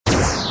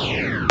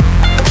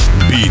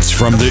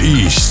from the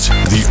East,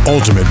 the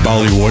ultimate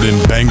Bollywood and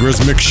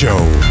Bangers mix show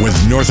with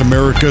North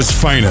America's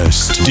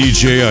finest,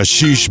 DJ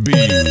AshishB.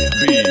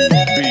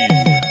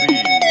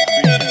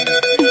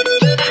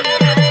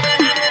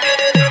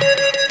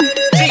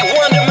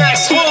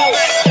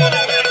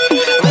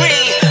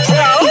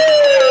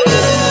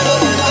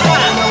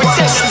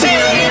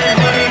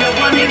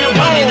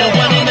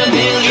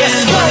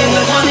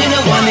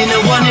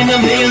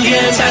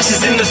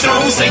 Ashes in the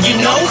throne, so you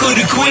know who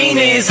the queen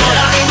is.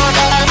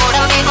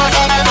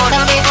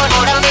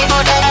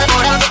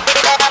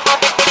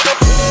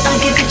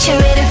 आगे पीछे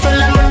मेरे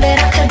फुल्ला मुंडे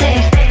रख दे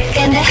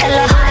कहने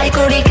hello hi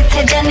कुड़ी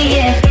किथे जानी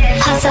है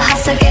हंस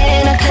हंस के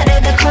न करे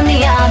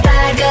दखुनिया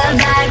bad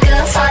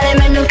girl सारे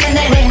मैनू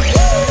कहने ने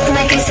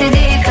मैं किसी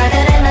दी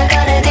कदर न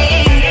करदी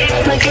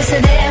मैं किसी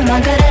दे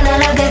मगर न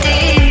लगदी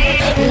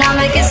ना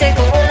मैं किसी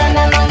को न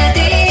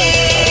मंगदी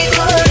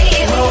कुड़ी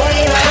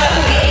होई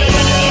मंगी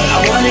I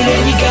want it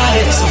and you got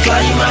it, so fly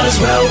you might as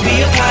well be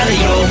a pilot.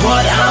 You're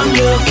what I'm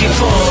looking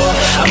for.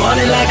 I'm on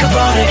it like I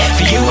bought it.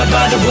 For you I'd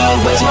buy the world,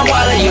 where's my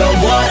wallet? You're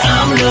what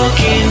I'm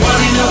looking.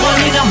 One in a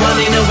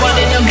million.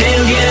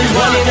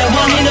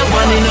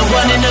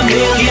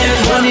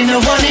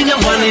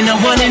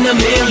 One in a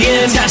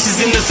million. Ashes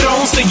in the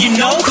throne, so you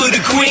know who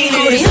the queen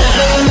is.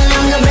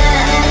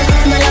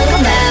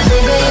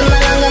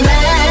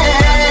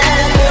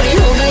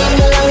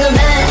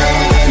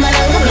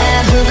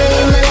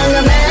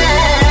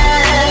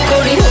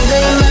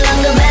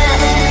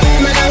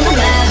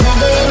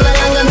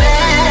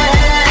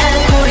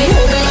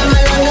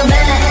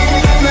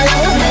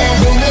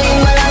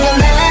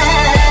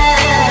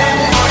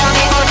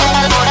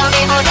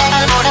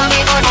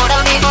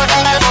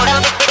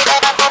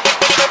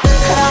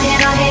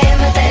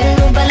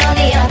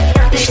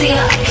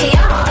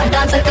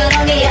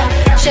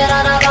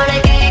 Sharara बन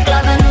के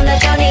club नू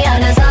नचानिया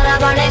नजारा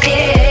बन के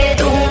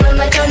तू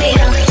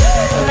मचुनिया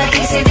मैं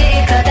किसी दी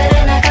कदर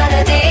न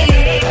करदी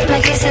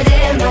मैं किसी दे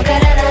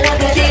मगर न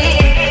लगदी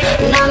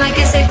ना मैं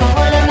किसी को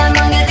मैं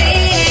मंगदी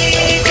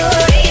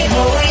कोई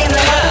होई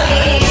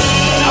मंगी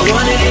I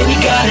want it and you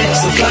got it,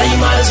 so fly you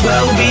might as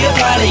well be a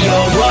pilot.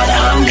 You're what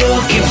I'm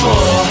looking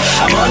for.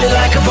 I'm on it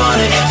like I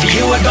want it. For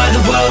you I'd buy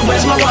the world,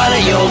 where's my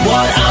wallet? You're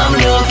what I'm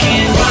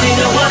looking.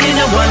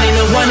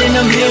 One in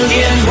a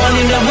million. One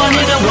in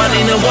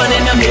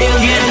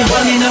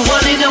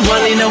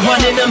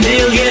a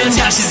million.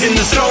 Ashes in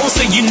the throne,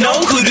 so you know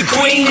who the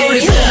queen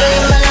is.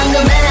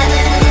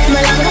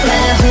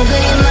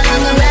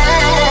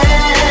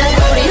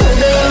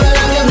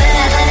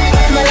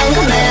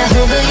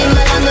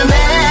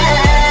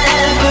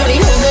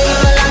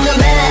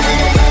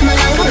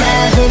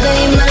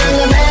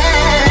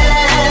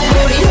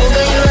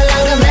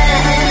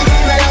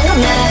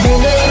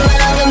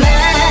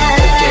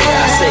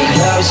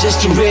 It's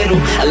just a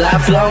riddle, a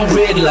lifelong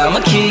riddle. I'm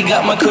a kid,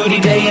 got my cootie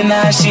day and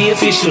night, she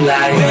official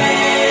like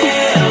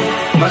well,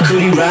 my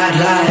cootie ride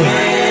like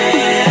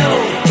well,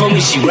 for me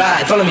she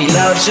ride, follow me,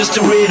 love's just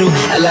a riddle,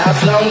 a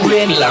lifelong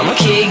riddle. I'm a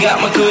kid, got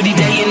my cootie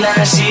day and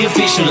night, she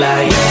official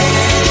like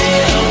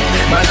well,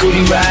 my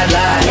cootie ride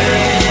like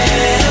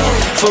well,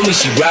 for me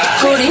she ride.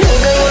 Cootie ho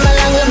gayi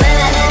malang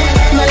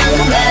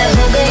main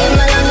ho gayi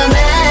malang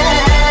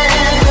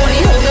main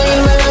cootie ho gayi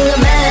malang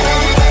main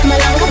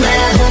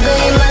ho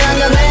gayi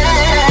malang main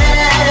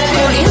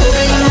cootie ho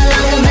gayi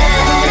malang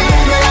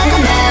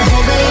main ho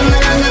gayi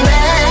malang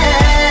main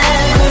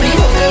cootie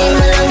ho gayi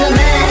malang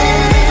main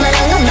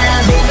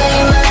ho gayi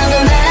malang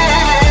main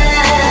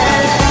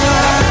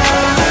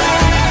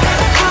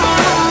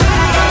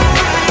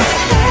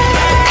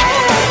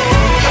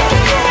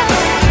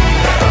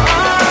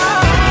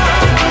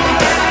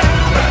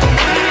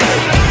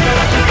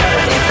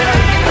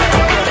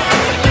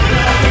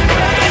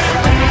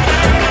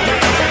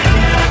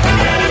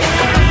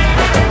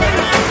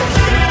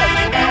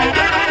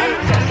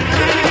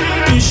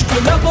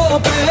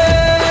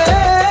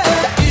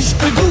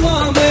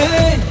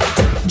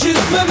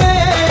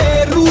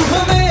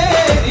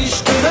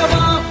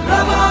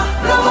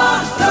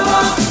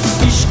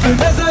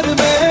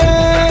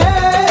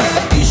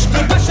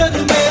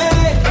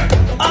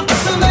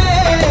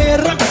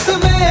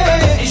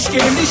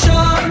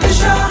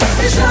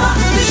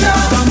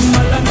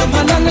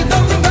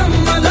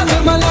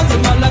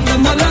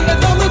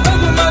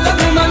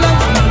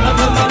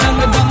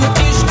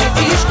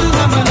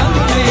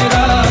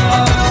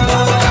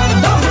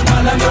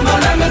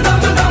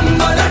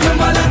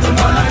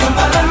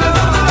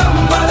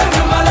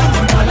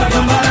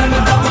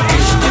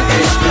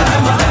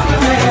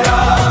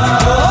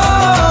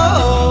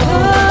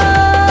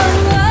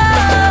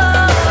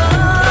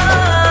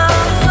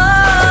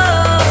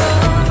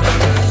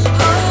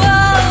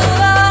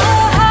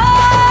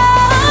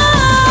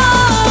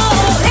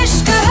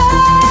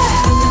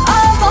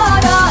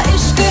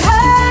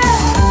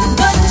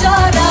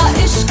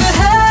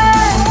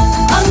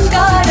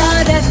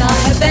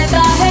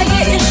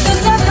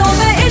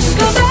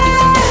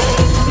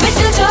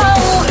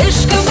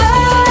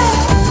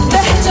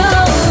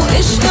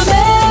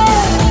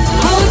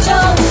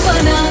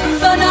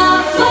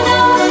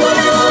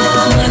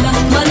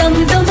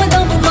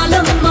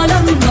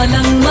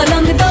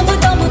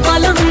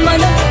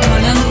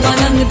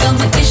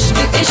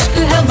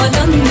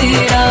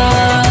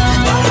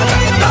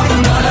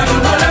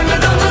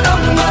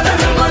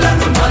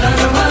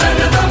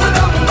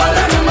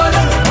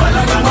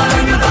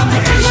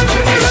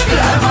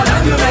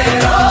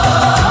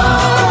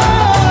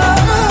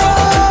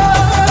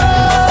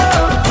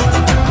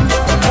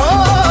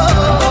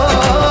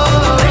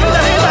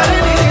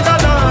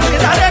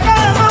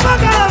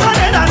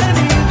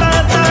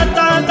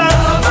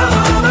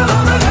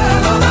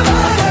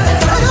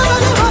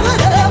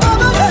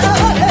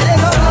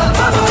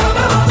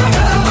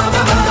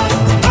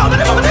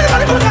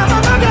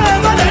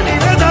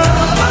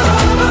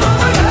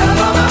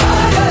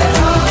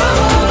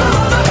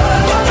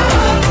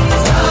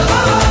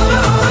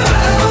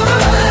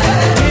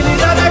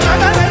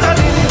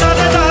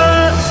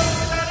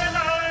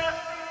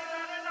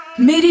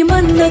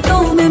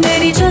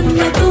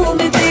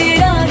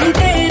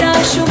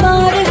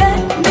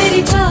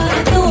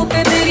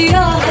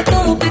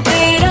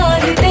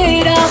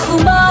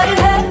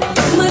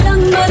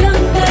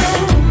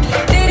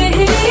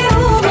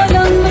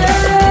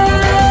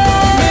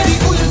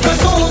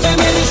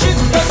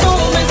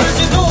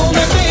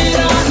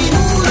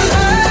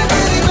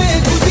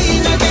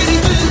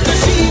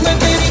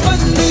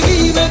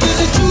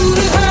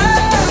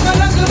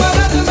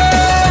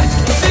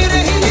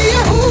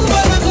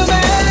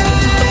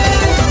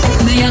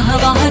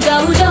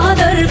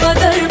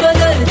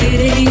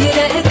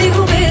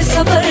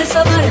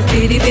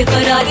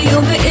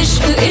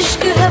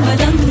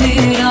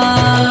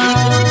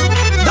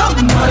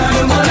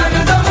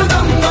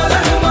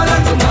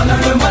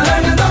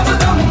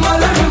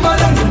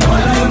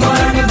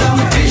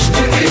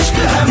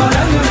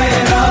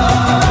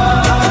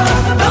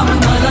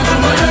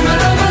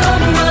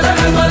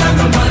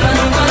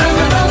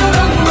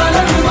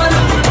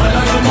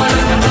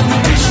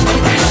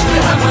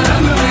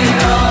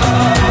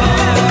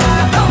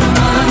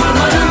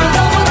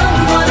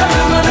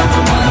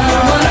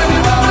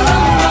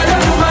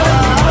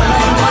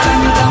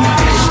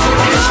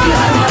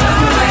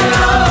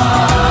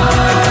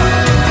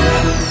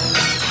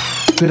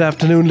Good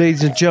afternoon,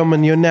 ladies and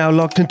gentlemen. You're now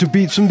locked into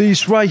Beats from the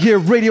East right here,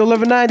 Radio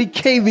 1190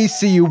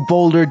 KVCU,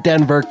 Boulder,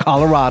 Denver,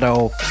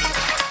 Colorado.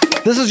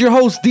 This is your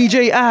host,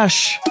 DJ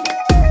Ash,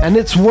 and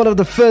it's one of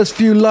the first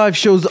few live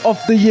shows of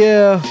the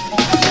year,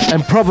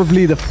 and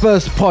probably the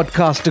first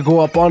podcast to go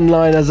up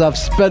online, as I've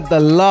spent the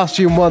last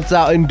few months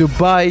out in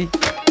Dubai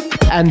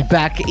and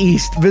back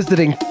east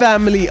visiting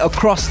family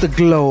across the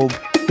globe.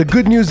 The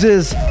good news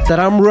is that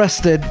I'm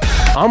rested,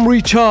 I'm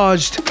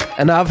recharged,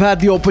 and I've had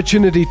the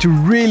opportunity to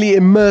really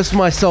immerse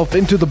myself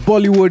into the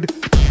Bollywood,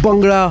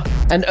 Bhangra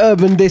and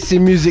urban Desi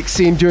music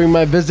scene during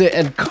my visit,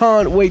 and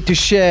can't wait to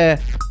share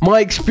my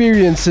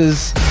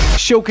experiences,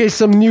 showcase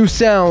some new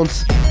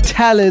sounds,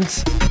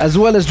 talents, as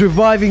well as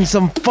reviving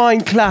some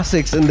fine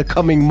classics in the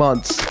coming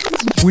months.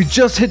 We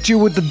just hit you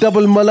with the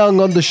double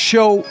Malang on the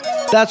show.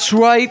 That's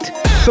right,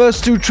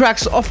 first two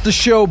tracks off the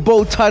show,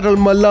 both titled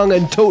Malang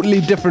and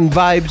totally different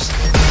vibes.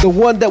 The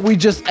one that we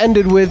just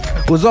ended with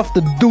was off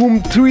the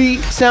Doom 3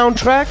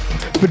 soundtrack,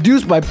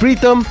 produced by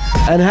Preetham,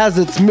 and has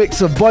its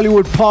mix of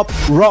Bollywood pop,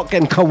 rock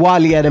and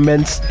Qawwali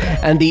elements.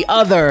 And the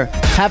other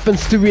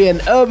happens to be an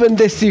urban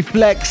Desi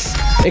flex,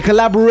 a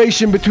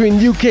collaboration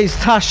between UK's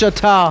Tasha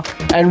Ta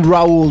and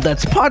Raoul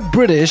that's part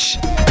British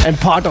and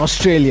part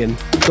Australian.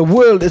 The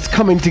world is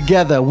coming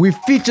together. We've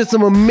featured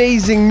some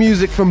amazing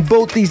music from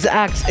both these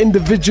acts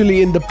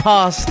individually in the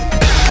past.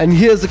 And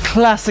here's a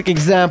classic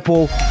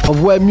example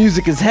of where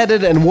music is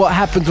headed and what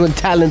happens when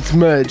talents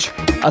merge.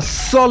 A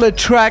solid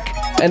track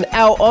and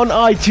out on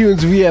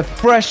iTunes via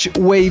Fresh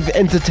Wave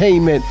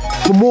Entertainment.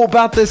 For more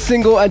about this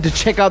single and to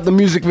check out the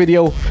music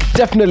video,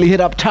 definitely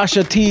hit up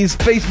Tasha T's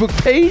Facebook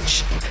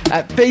page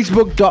at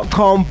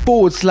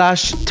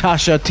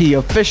facebook.com/Tasha T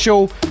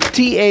Official,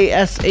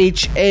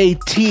 TASHAT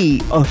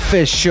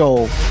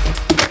Official.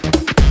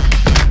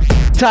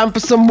 Time for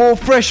some more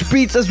fresh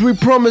beats as we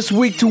promise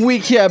week to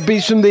week here at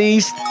Beats from the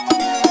East.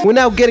 We're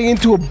now getting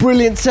into a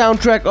brilliant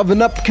soundtrack of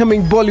an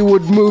upcoming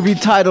Bollywood movie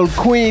titled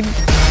Queen.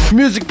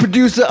 Music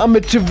producer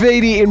Amit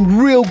Trivedi in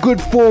real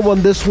good form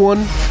on this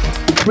one,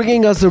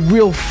 bringing us a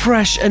real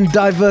fresh and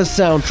diverse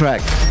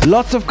soundtrack.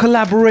 Lots of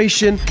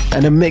collaboration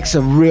and a mix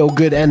of real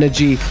good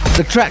energy.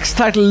 The track's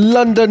titled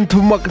London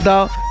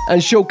Thumakda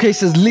and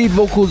showcases lead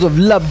vocals of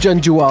Lab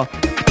Janjua.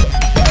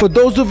 For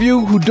those of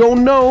you who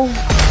don't know,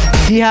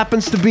 he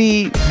happens to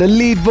be the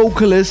lead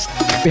vocalist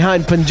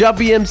behind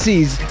Punjabi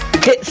MC's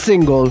hit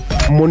single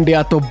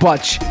Mundia To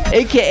Bach,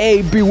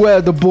 aka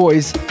Beware the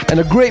Boys, and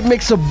a great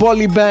mix of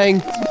Bolly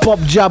Bang, Pop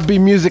Jabbi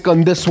music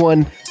on this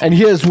one. And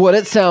here's what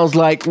it sounds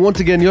like. Once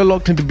again, you're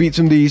locked into Beats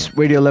from the East,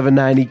 Radio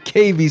 1190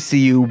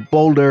 KVCU,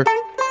 Boulder.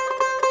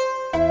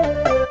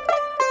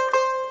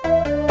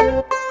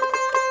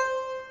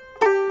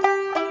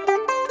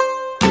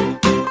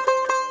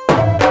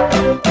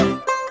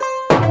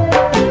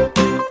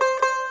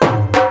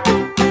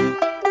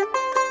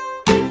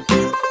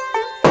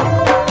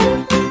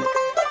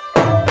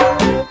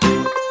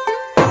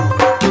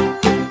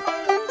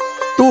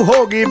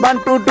 होगी 1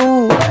 2 2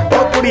 ओ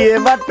कुड़िए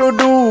what to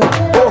do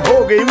ओ हो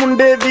गई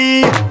मुंडे दी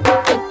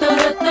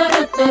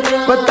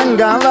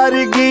पतंगा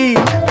वर्गी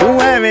तू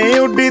एवें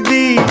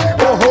उड़दी ओ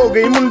हो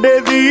गई मुंडे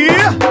दी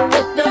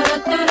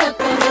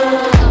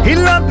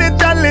हिला ते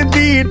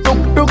चलदी टुक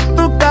टुक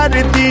तू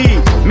करदी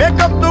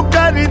मेकअप तू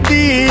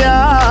करदी आ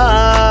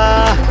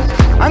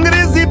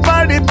अंग्रेजी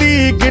पढ़दी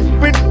गिट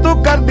पिट तू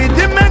करदी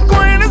जिम्मे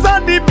क्वीन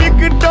साडी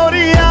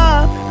विक्टोरिया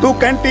तू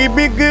कैंटी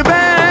बिग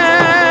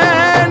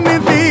बैन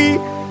दी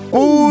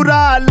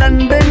पूरा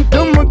लंदन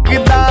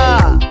ठुमकदा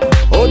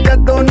ओ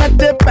जदों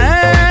नचे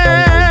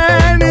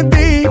पैन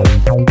दी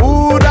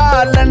पूरा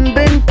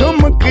लंदन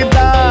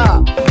ठुमकदा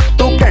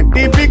तू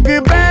घंटी बिग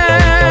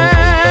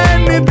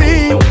बैन दी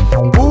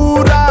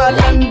पूरा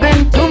लंदन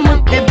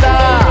ठुमकदा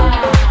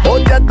ओ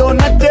जदों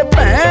नचे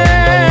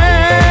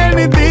पैन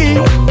दी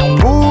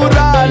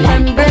पूरा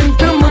लंदन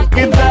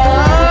ठुमकदा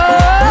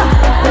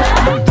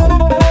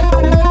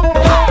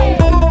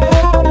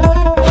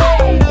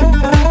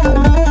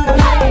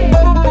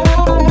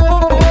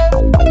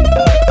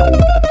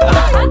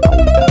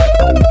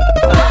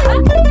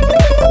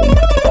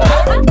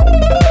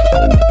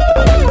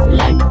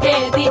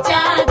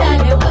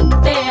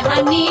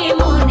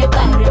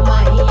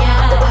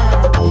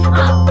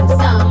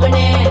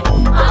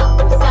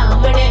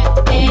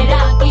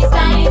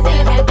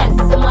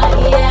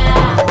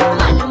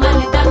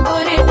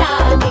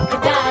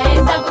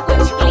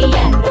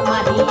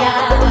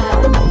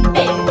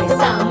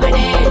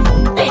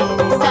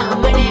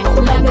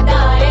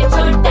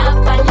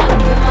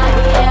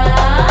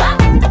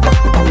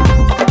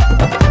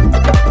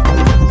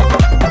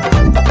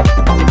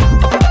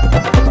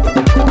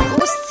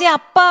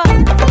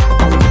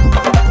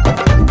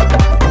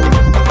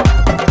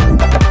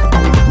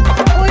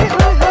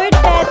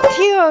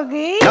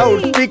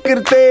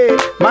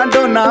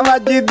मांडोना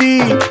वजदी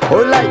ओ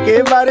लाइके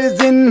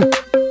वारिजिन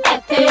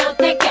एथे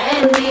ओथे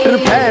कहंदी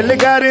रफेल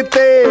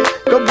करते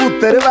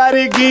कबूतर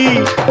वर्गी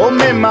ओ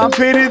मेमा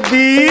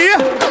फिरदी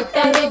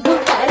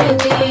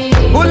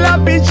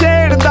गुलाबी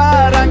शेड दा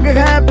रंग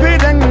है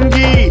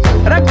फिरंगी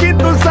रखी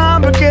तू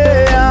सांभ के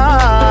आ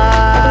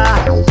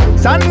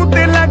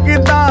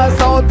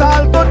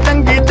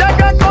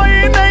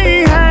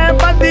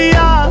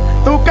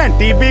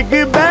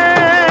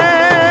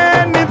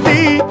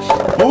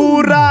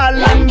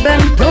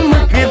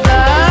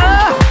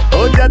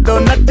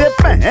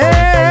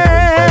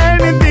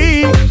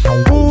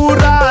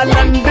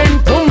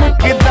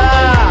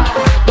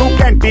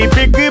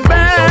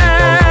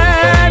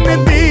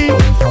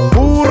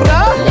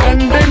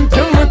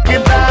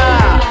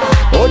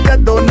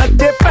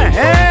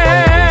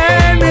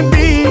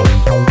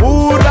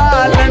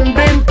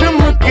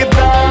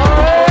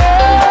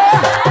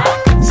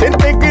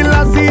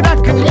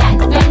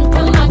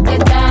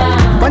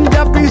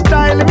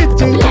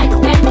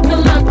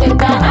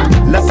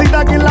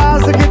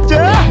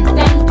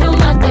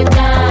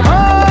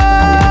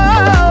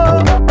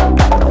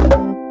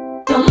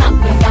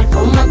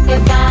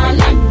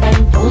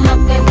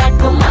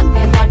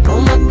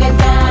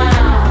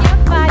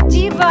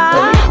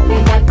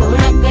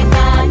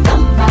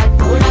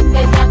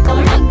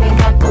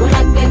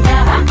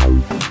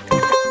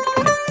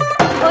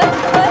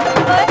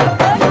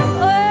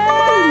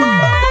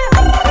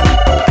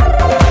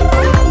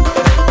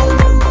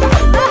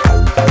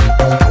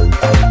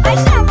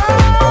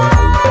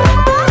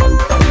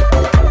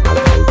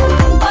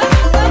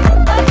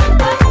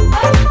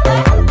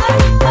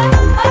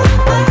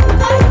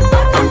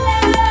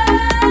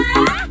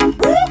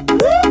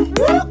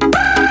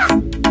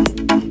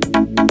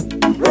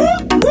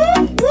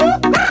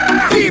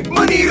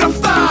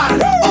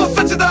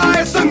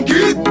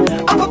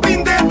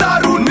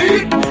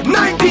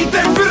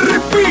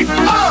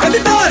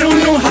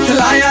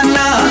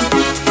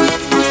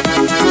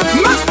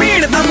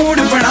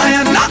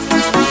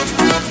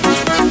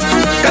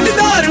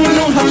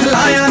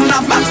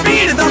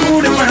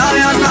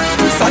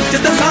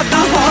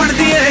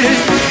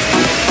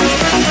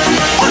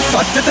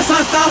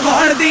ਤਾਂ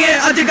ਹੋਣ ਦੀ ਏ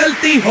ਅੱਜ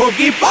ਗਲਤੀ ਹੋ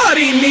ਗਈ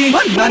ਭਾਰੀ ਨੀ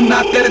ਨਾ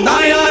ਨਾ ਕਰਦਾ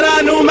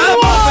ਯਾਰਾਂ ਨੂੰ ਮੈਂ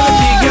ਬੋਤਲ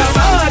ਪੀ ਗਿਆ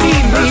ਸਾਰੀ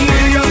ਨੀ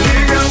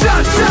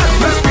ਸ਼ਾਟ ਸ਼ਾਟ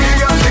ਮੈਂ ਪੀ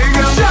ਗਿਆ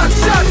ਸ਼ਾਟ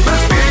ਸ਼ਾਟ ਮੈਂ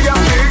ਪੀ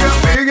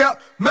ਗਿਆ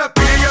ਮੈਂ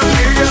ਪੀ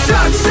ਗਿਆ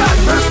ਸ਼ਾਟ ਸ਼ਾਟ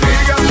ਮੈਂ ਪੀ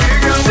ਗਿਆ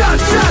ਸ਼ਾਟ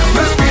ਸ਼ਾਟ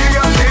ਮੈਂ ਪੀ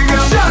ਗਿਆ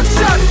ਸ਼ਾਟ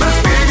ਸ਼ਾਟ ਮੈਂ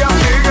ਪੀ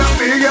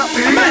ਗਿਆ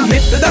ਮੈਂ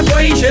ਨਿੱਤ ਦਾ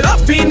ਕੋਈ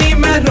ਸ਼ਰਾਬੀ ਨਹੀਂ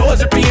ਮੈਂ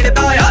ਰੋਜ਼ ਪੀਣ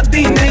ਦਾ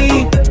ਆਦੀ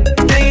ਨਹੀਂ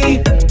ਨਹੀਂ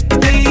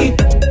ਨਹੀਂ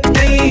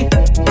ਨਹੀਂ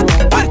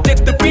ਪਰ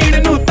ਚਿੱਤ ਪੀਣ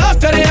ਨੂੰ ਤਾਂ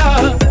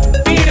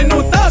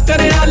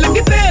ਕਰਿਆ ਲੱਗ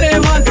ਤੇਰੇ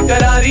ਵਾਂਗ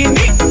ਕਰਾਰੀ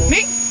ਨੀ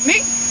ਨੀ ਨੀ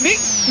ਨੀ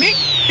ਨੀ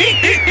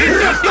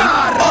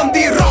on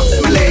the rocks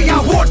मिले या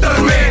water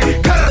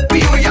में घर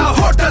पियो या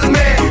होटल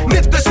में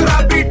नित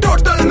शराबी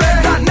टोटल में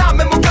ना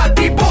मैं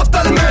मुकाती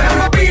बोतल में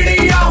पीड़ी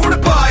या हुड़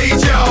पाई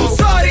जाओ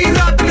सारी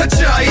रात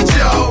नचाई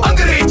जाओ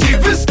अंग्रेजी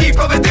विस्की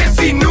पवे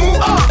देसी नू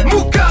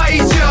मुकाई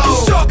जाओ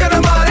शौकर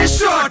हमारे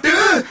शॉट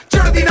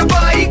चढ़दी ना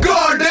पाई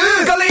गॉड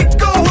गले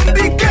को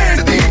हुंदी कैंड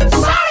दी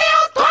सारे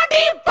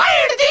थोड़ी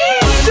पैड़ दी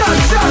shut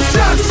shut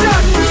shut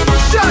shut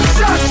shut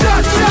shut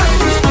shut shut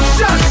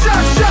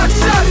shut shut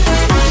shut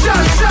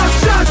shot shot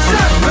shot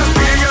shot मैं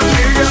पी गया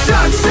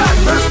shot shot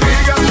मैं पी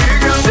गया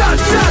shot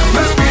shot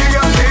मैं पी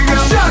गया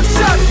shot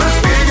shot मैं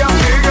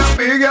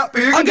पी गया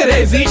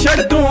अंग्रेजी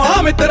छड़ तू आ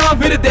मित्रा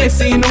फिर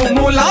देसी नू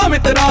मूला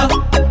मित्रा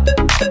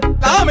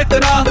आ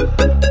मित्रा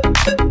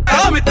आ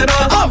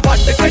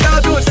वट कटा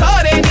दू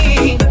सारे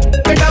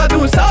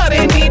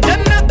नी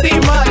जन्नत दी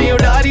मारी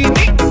उडारी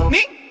नी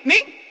नी नी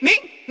नी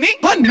नी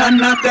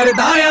नाना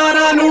करदा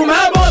यारां नू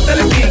मैं बोतल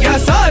पी गया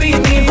सारी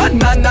नी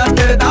नाना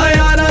करदा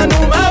यारां नू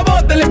मैं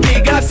बोतल पी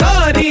गया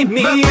सारी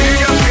नी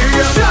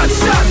shot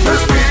shot मैं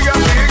पी गया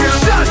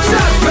shot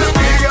shot मैं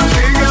पी गया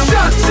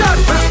shot shot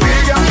मैं पी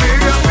गया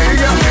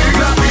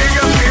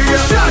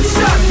shot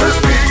shot मैं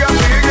पी गया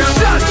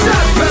shot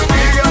shot मैं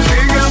पी गया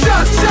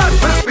shot shot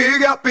मैं पी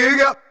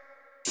गया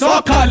सो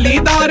खाली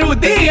दारू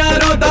दी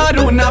यारो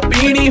दारू ना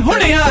पीनी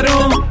हुण यारो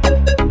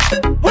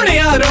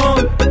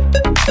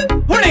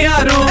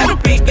ਇਹਨੂੰ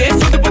ਪੀ ਕੇ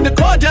ਸੁਧ ਬੁੱਧ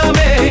ਖੋ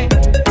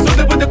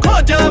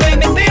ਜਾਵੇ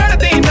ਨਿੱਤੇ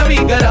ਅੜਦੀ ਨਵੀਂ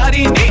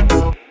ਗਰਾਰੀ ਨੀ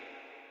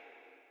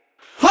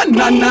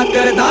ਨਾਨਾ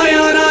ਕਰਦਾ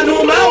ਯਾਰਾਂ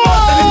ਨੂੰ ਮੈਂ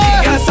ਬੋਤਲ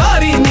ਪੀ ਗਿਆ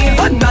ਸਾਰੀ ਨੀ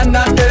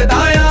ਨਾਨਾ ਕਰਦਾ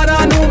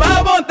ਯਾਰਾਂ ਨੂੰ ਮੈਂ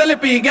ਬੋਤਲ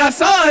ਪੀ ਗਿਆ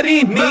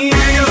ਸਾਰੀ ਨੀ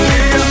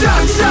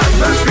ਸ਼ਾਟ ਸ਼ਾਟ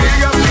ਮੈਂ ਪੀ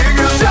ਗਿਆ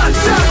ਸ਼ਾਟ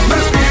ਸ਼ਾਟ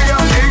ਮੈਂ ਪੀ ਗਿਆ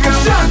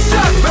ਸ਼ਾਟ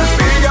ਸ਼ਾਟ ਮੈਂ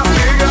ਪੀ ਗਿਆ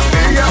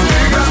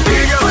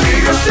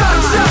ਸ਼ਾਟ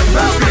ਸ਼ਾਟ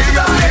ਮੈਂ ਪੀ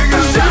ਗਿਆ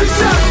ਸ਼ਾਟ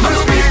ਸ਼ਾਟ ਮੈਂ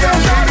ਪੀ ਗਿਆ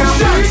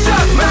ਸ਼ਾਟ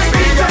ਸ਼ਾਟ ਮੈਂ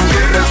ਪੀ ਗਿਆ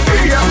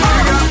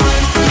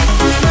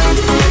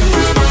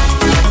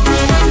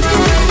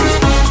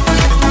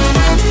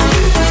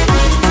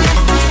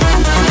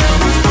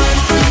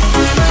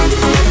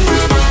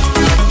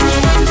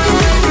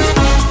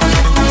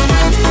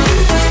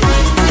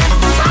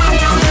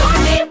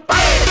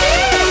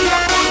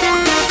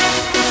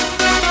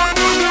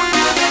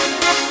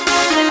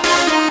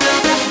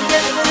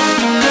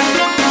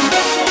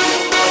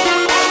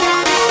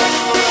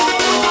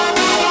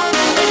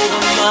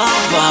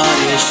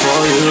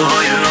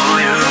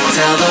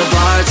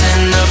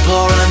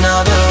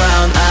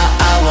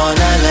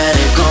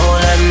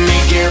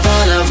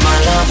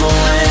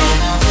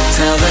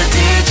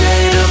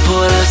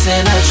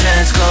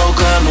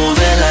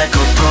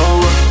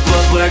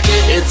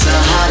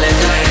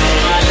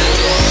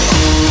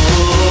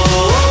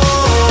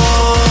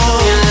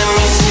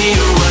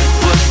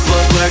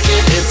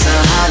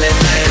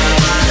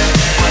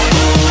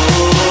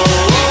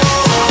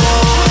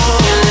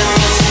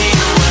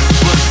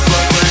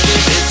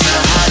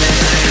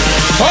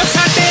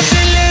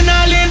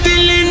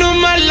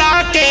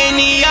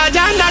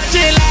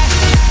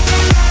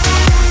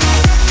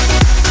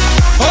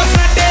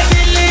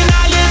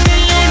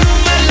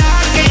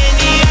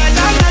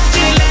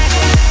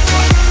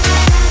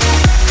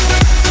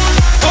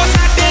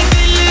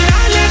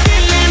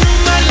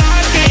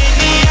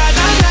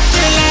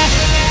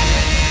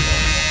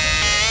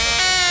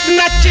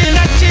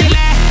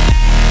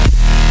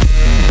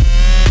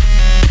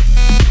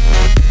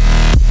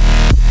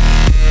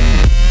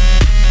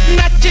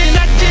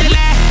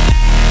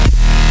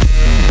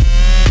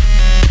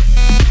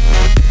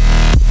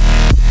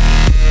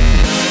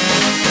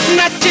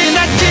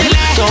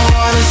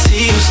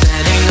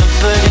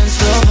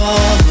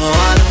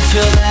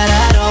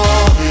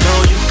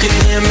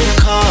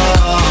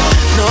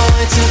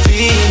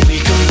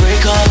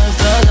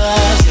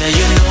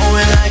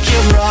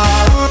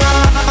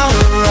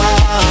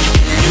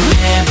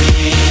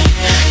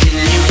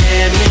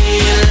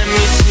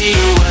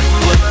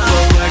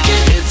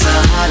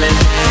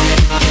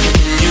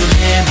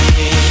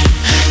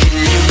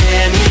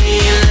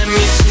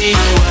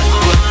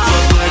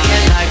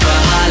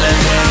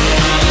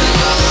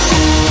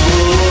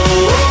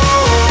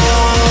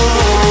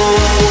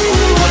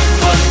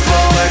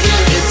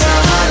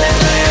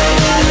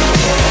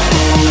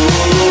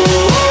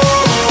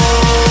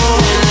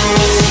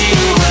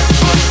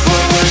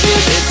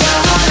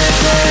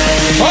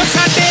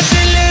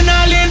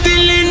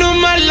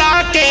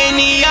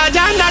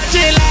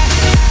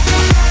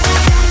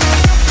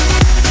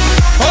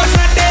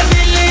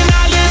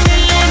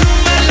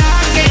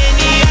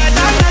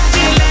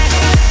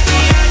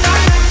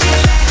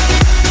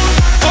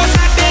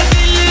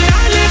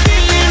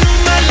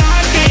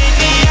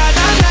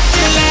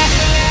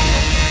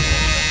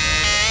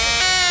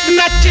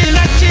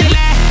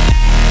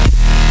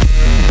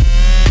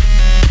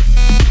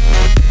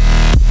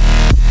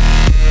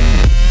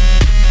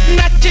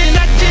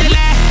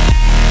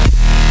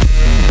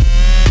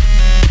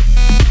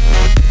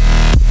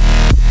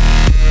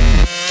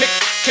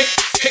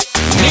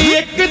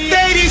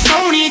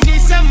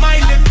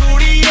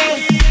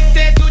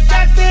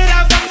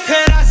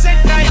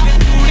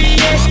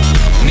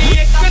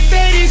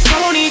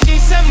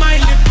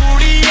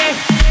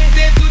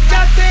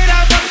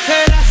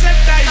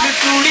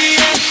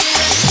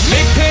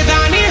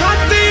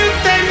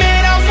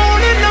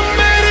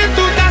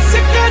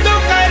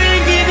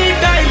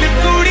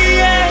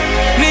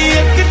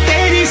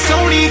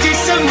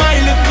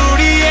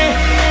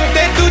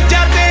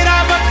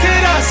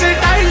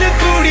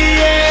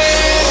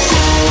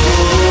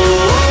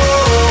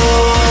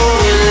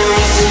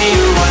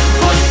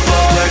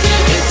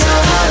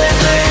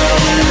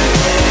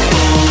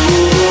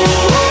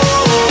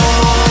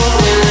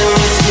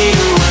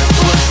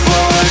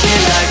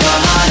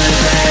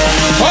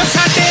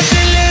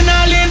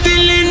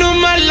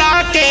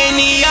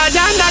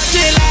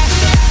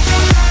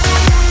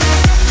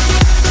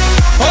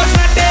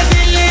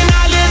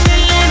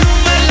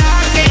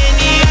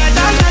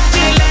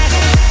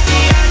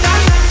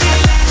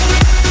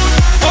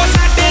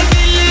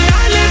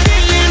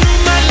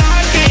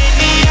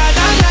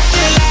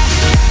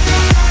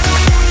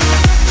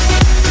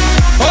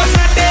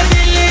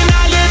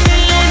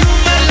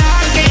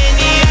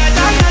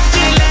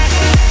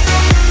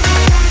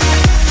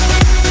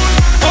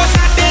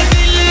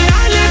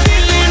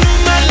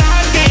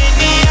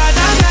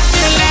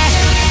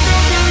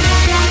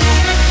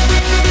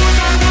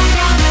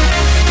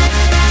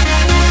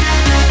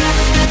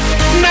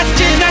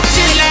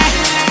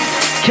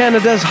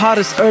Canada's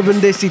hottest urban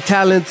desi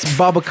talents,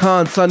 Baba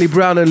Khan, Sonny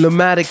Brown and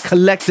Lumatic,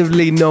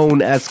 collectively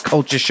known as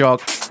Culture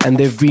Shock, and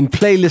they've been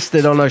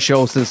playlisted on our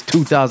show since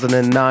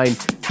 2009.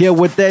 Here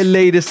with their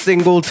latest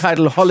single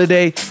titled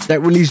Holiday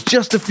that released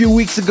just a few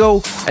weeks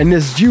ago, and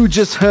as you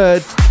just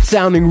heard,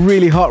 sounding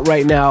really hot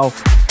right now.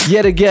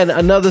 Yet again,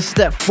 another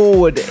step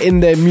forward in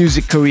their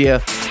music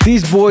career.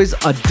 These boys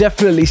are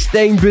definitely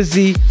staying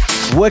busy,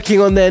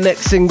 working on their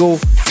next single,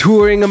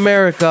 touring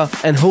America,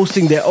 and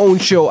hosting their own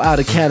show out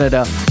of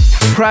Canada.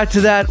 Prior to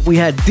that, we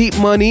had Deep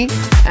Money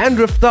and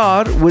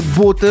Raftar with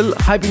Botal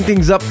hyping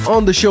things up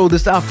on the show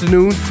this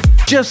afternoon.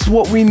 Just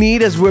what we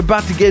need as we're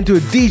about to get into a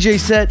DJ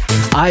set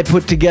I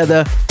put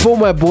together for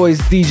my boys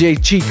DJ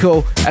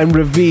Chico and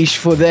Ravish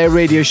for their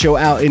radio show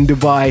out in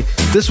Dubai.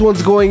 This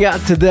one's going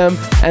out to them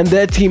and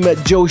their team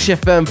at Josh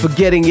FM for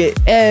getting it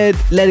aired,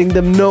 letting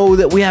them know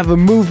that we have a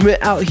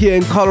movement out here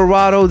in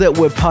Colorado that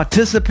we're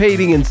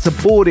participating and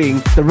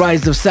supporting the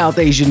rise of South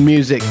Asian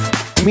music.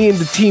 Me and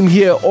the team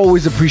here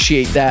always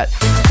appreciate that.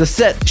 The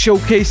set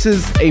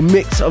showcases a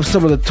mix of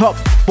some of the top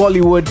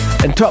Bollywood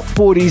and top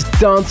 40s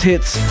dance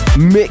hits,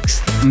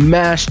 mixed,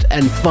 mashed,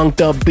 and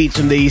funked up beats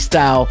from the East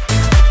style.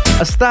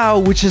 A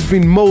style which has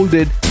been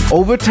molded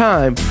over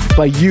time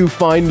by you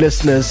fine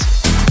listeners.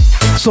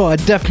 So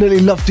I'd definitely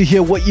love to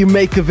hear what you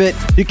make of it.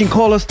 You can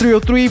call us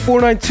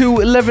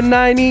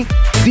 303-492-1190,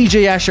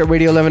 DJ Ash at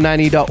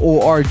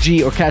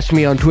radio1190.org, or catch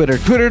me on Twitter,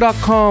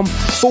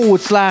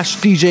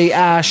 twitter.com/DJ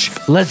Ash.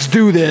 Let's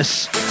do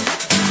this.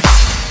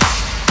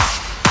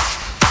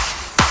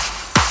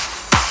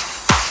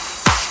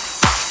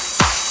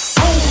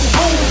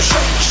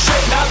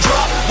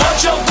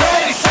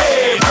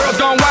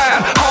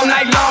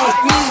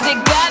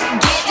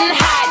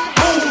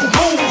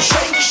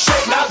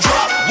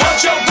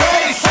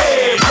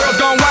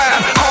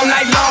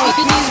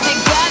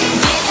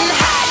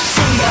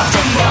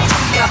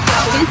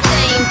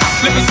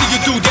 Let me see you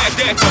do that,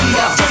 go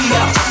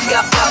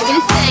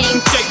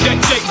insane.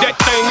 Shake that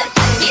thing.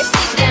 You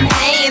see them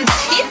hands,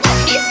 you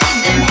see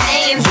them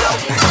hands,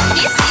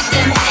 you see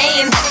them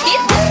hands, you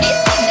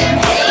see them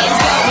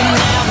hands going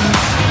down.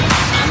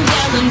 I'm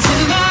yelling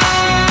timber,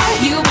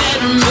 you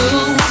better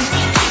move,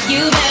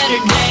 you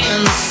better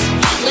dance.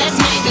 Let's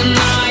make a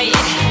night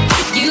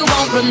you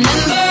won't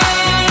remember.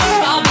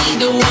 I'll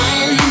be the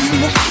one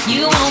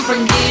you won't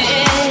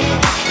forget.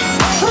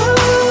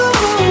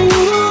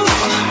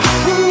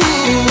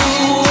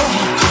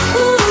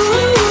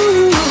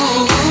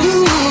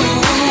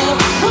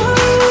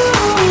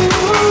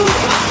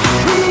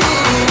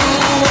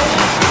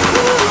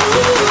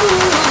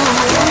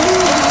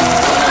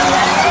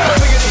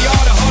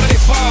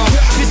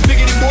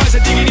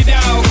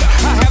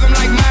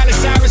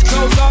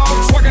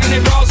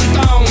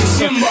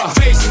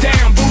 Face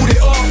down, booty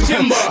up,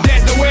 timber.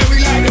 That's the way we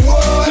like the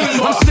world.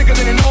 I'm sicker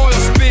than an oil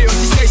spill.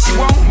 She say she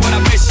won't, but I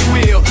bet she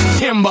will.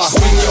 Timber.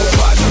 Swing your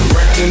partner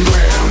round and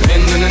round.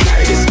 End of the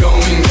night is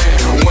going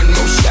down. One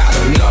more shot,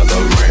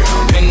 another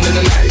round. End of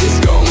the night is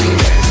going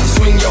down.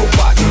 Swing your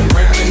partner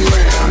round and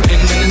round.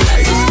 End of the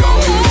night is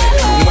going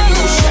down. One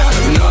more shot,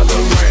 another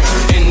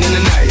round. End of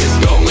the night is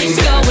going down. It's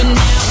going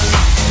down.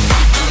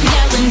 I'm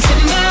yelling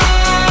timber.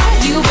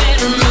 You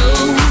better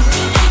move.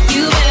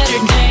 You better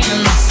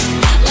dance.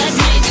 Let's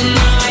make a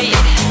night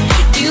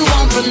you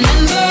won't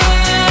remember.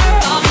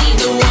 I'll be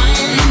the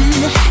one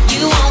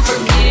you won't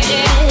forget.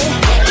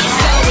 It's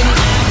going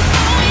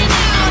down.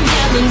 I'm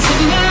yelling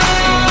timber.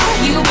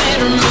 You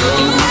better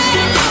move.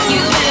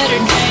 You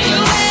better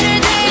dance.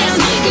 Let's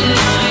make a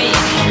night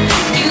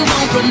you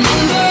won't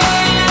remember.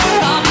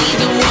 I'll be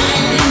the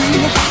one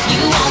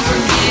you won't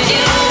forget.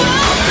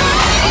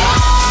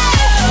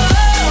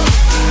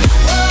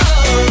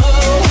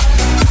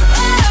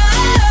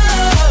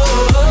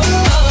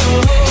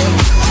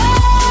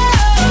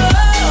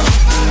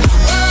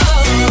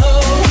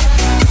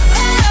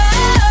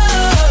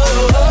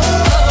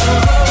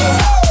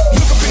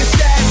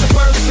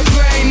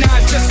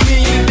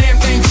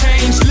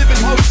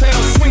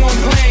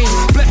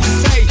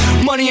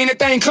 Money ain't a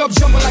thing, club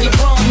jumping like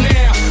LeBron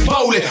now.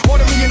 Bowl it,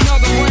 order me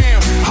another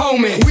round.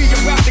 Homie, we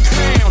about to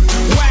clown.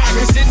 Why?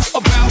 Cause it's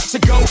about to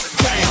go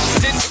down.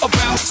 It's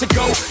about to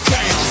go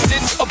down.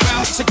 It's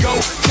about to go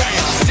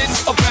down.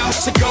 It's about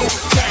to go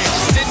down.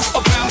 It's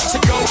about to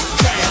go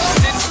down.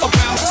 It's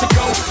about to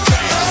go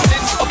down.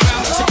 It's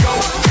about to go down.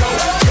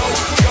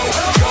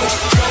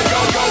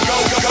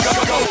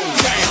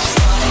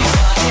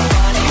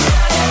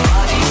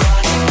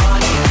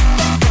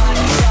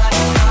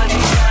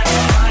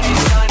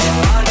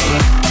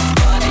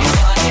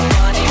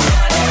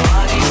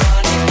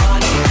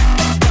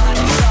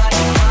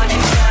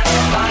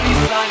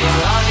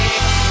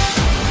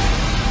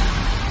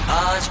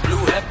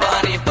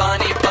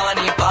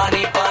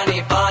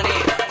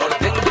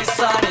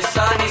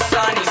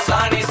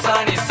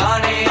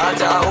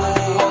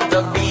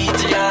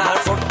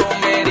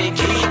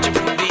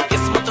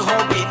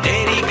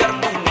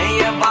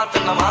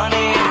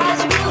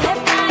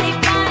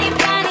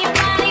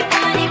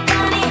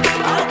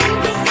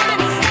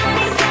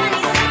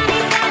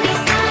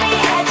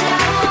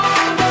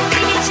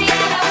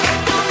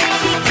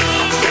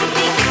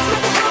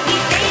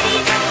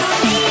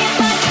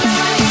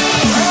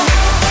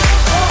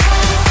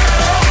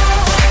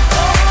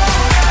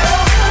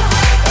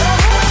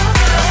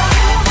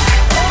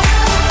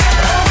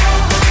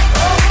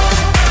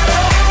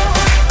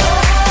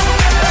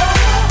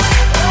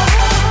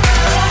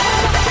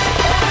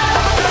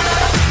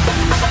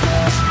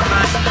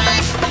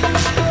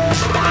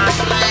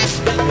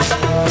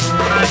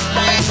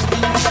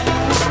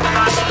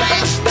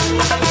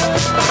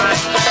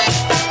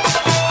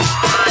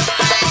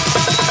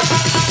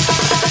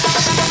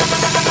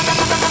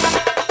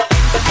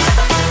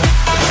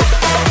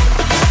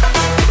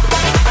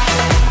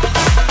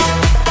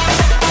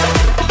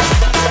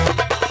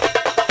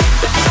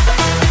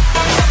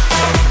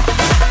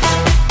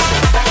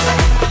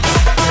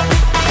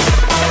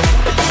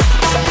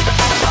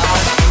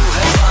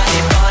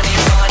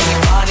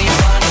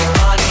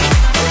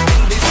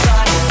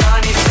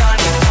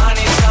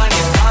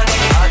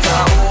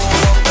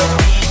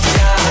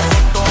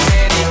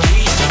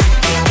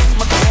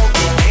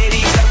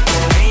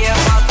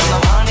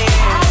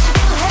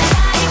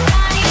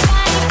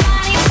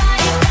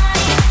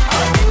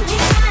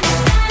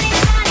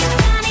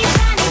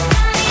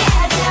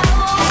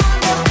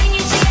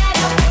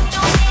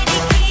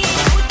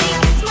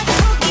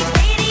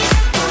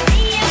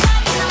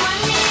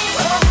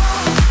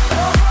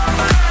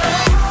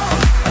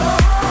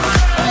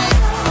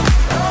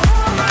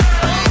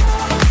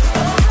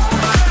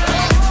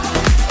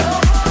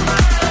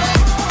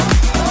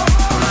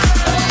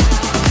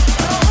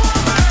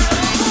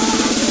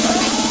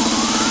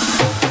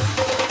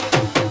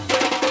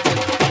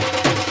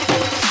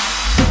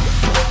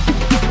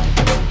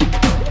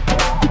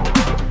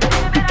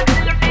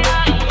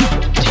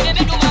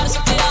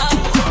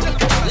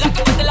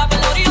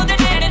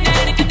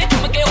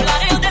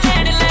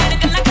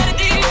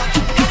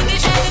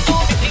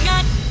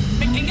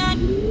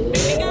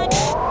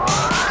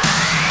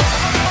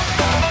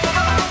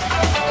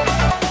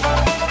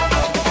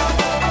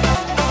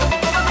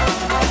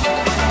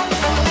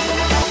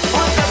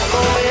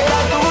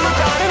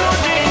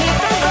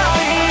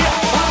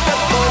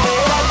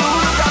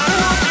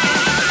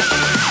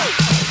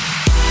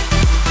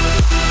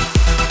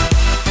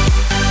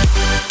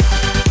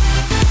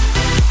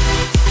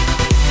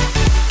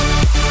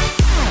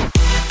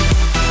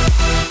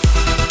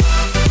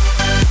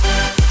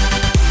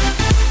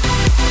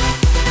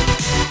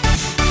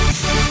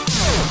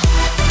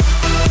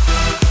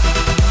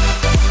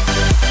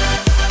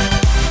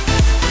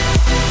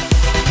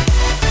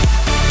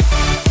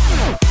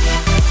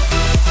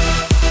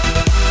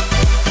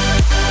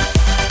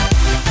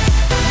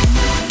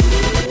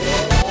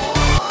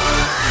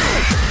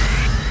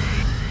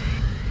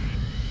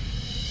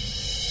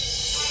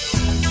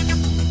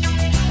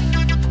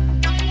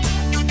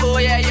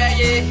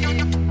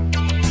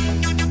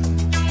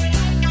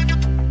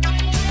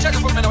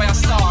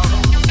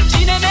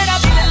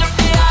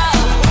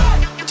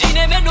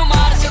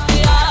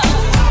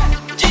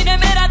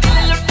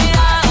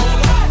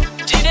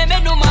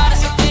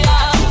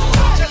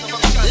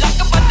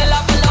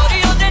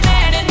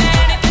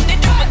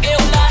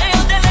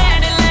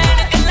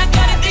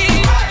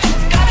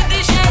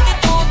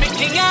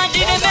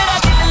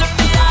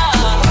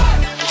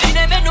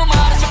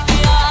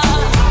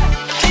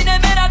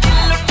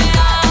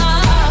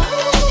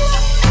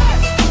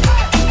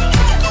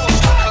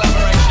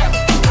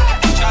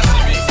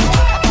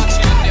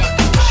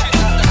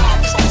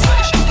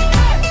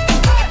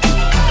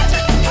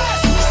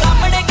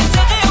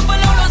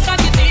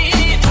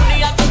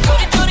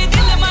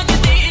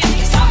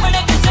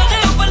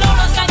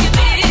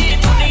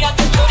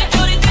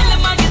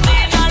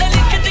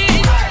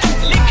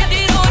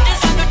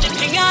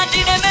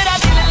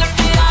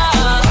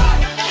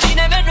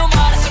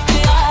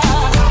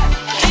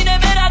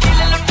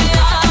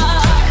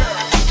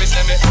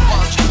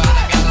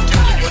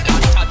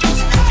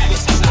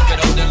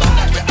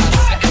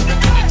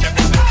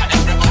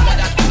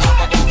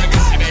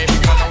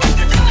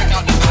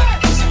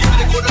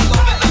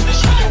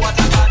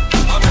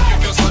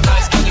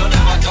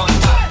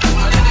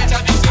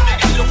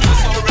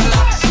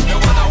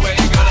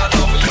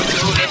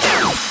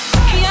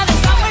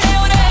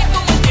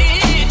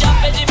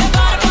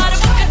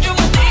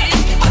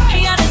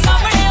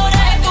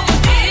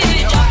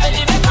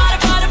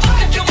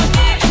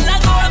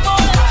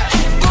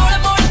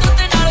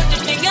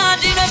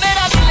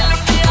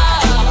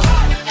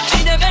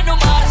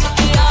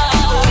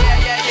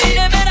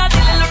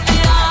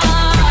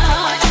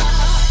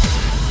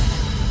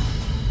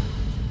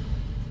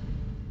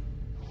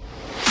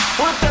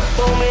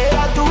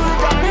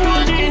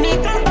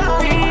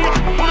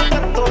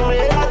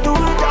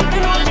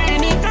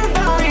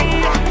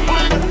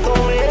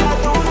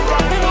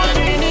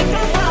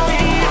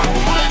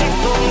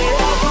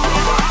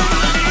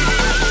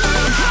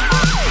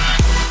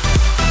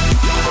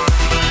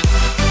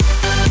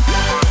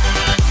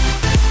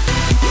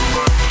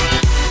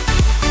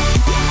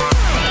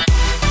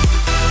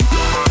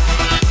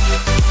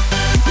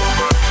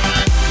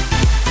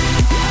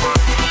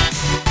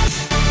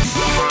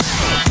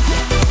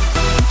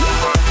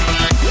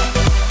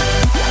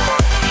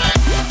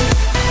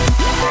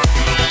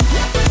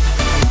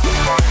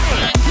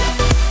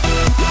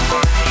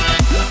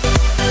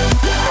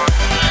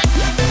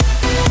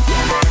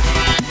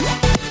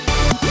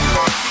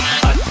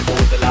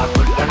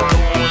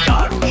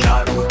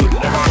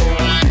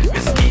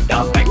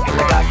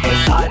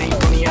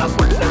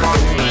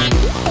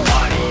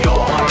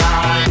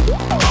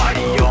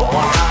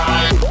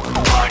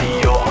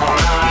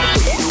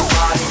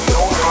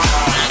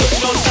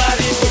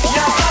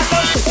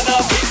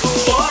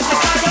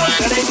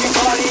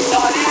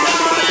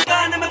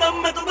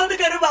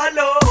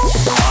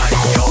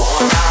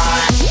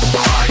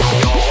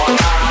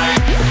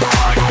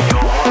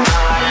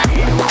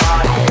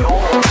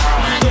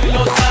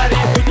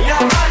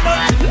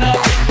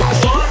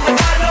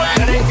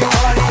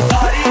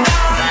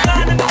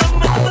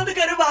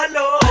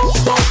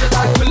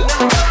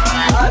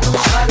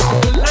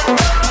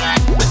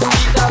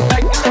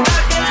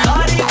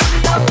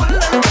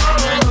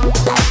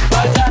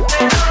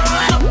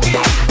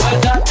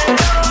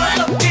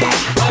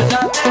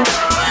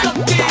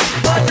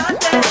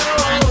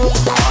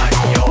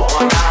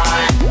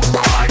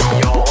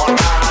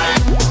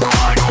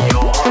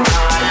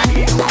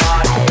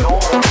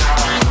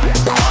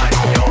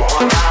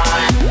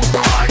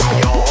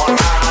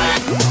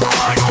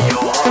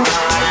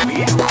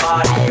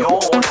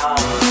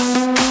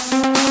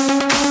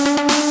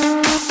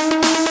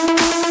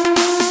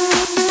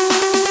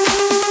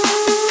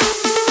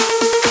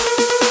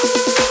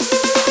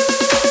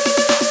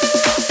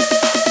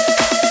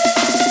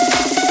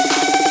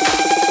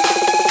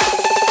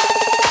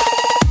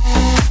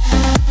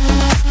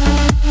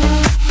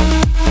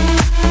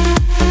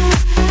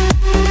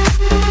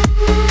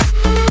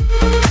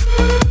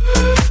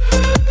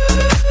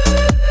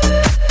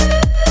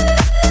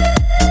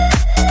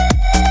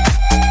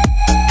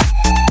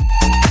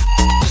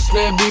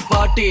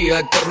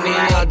 है करनी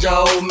आ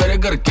जाओ मेरे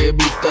घर के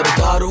भीतर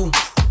दारू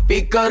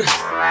पीकर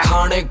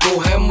खाने को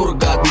है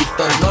मुर्गा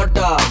भीतर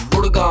नोटा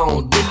गुड़गांव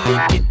दिल्ली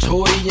की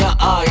छोरियां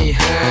आई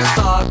हैं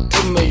साथ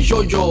में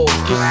यो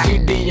की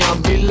सीढ़ियां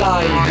भी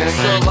लाई हैं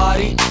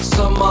सवारी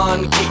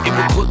सामान की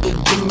इब खुद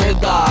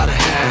जिम्मेदार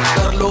है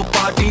कर लो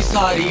पार्टी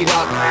सारी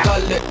रात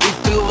कल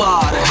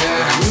इतवार है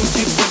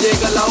म्यूजिक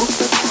बजेगा लाउड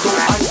तो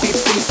आंटी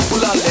पुलिस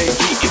बुला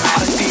लेगी इब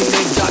आंटी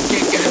ने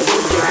जाके कह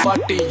दो ये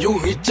पार्टी यूं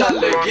ही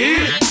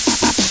चलेगी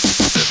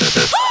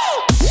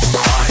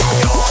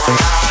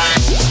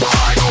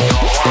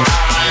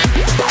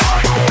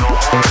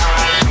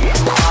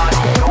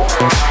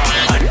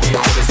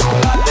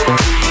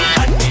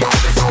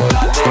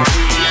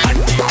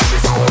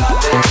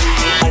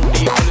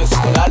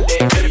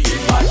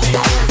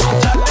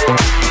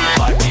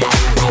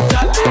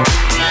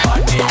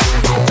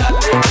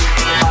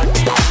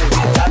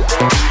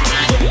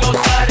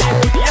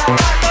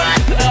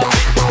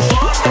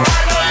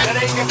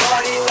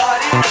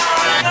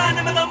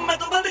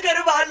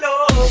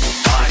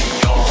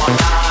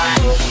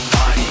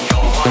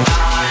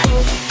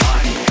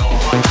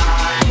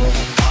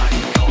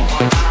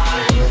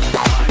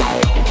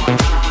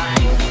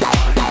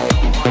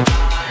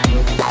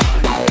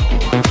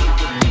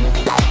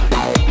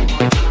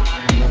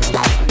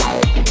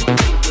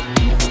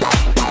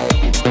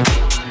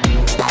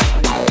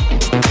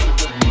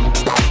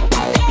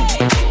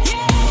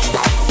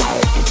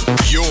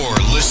You're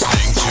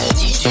listening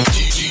to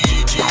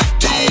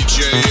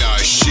DJ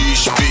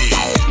AshishB.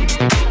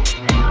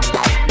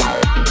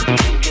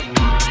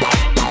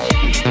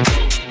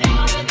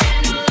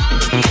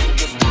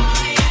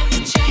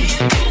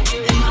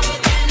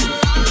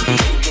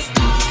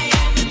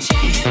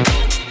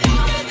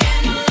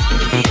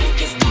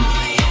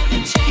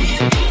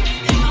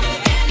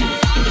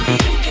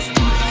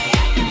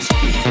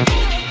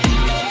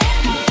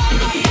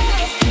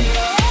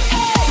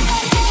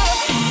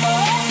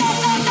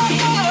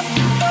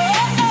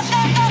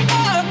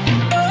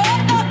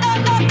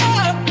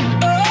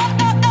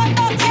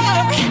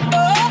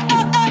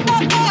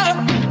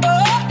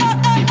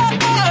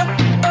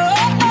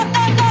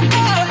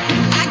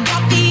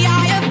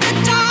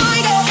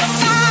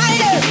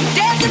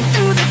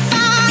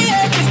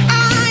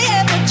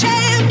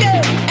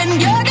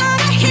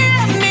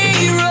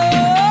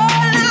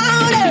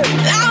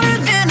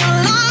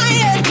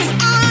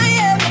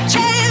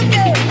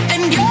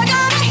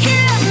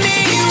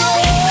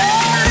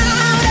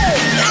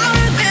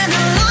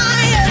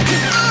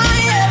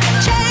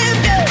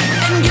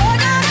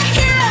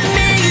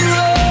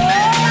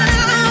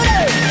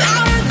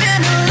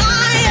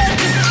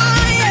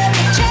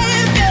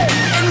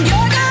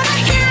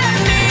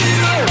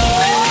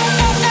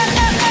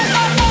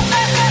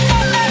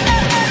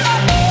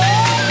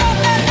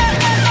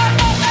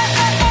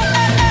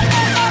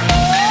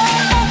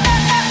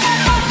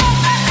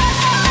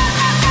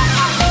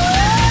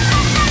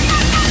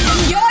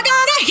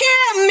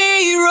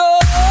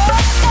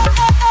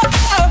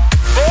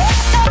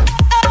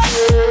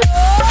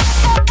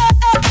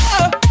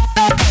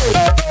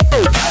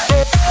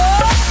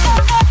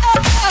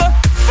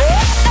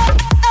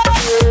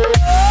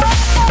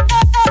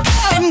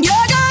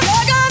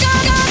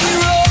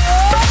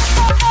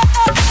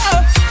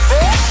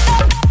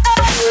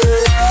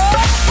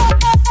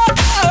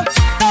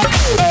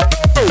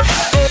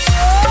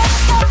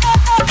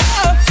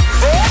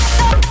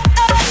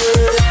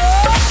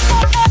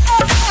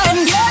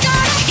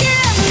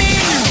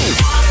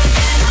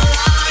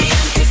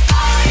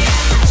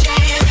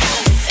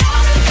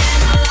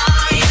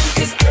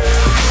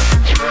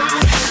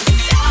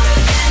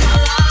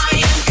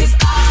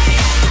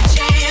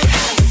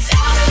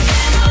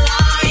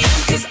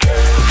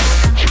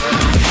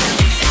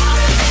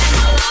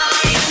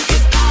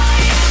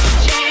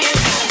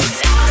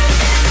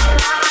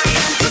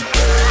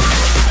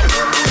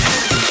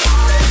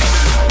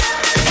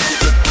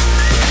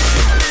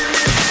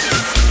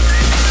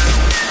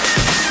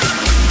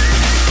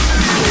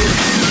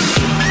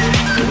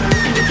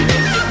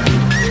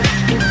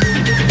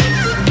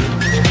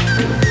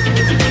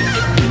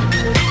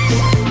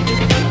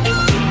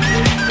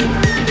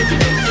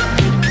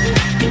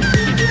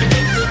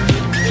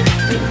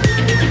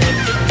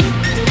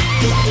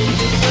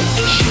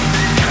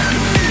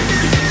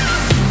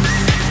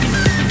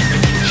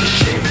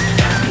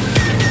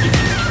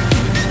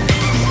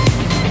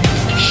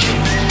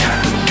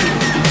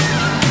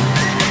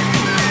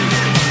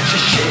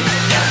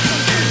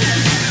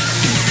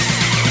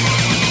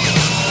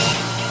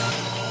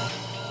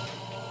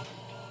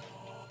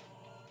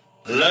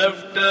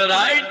 Left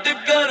right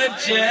कर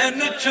चैन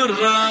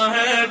चुरा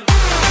है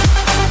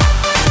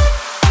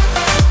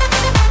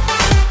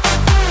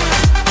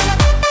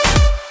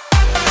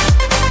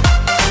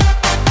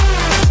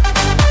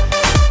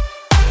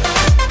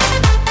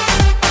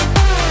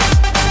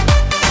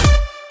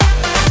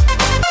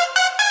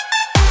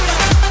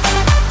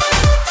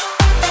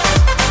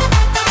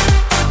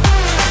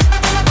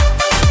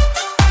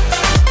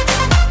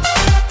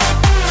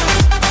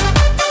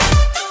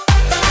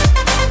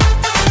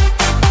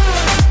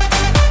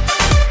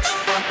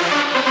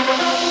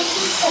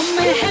Oh,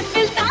 my happy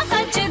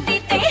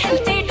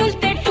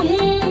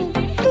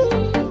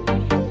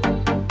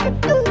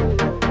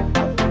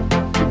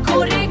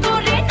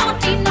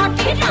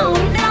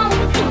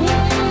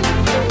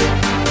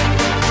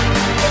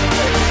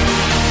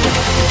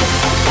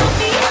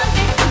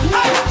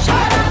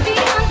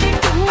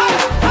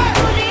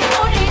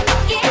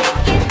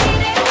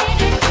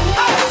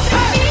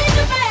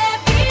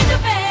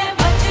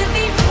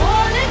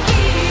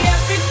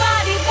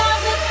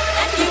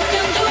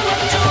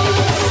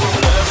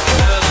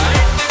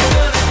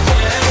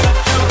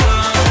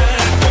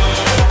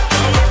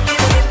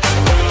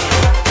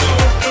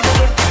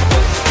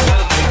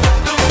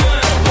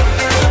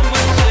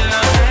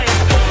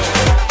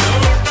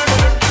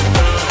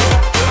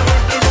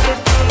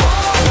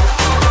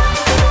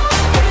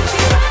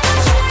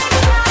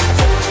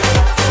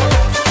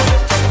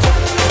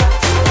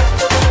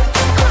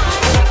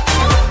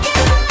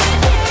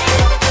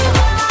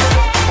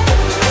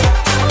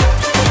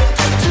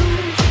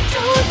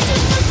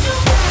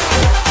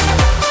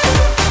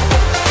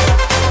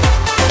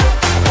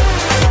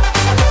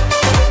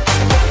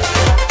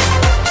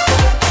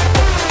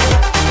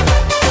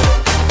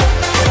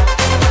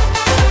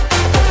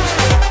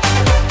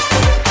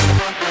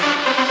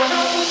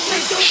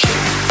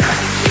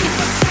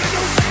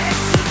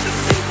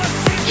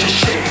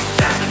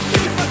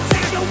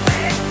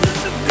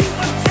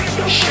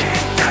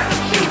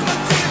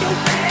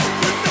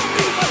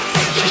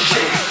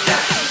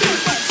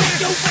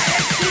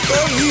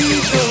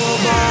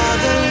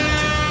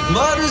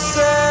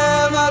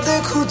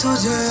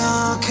तुझे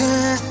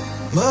आंखें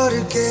भर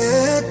के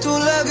तू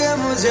लगे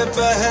मुझे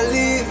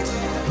पहली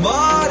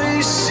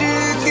बारिश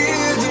की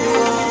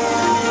दुआ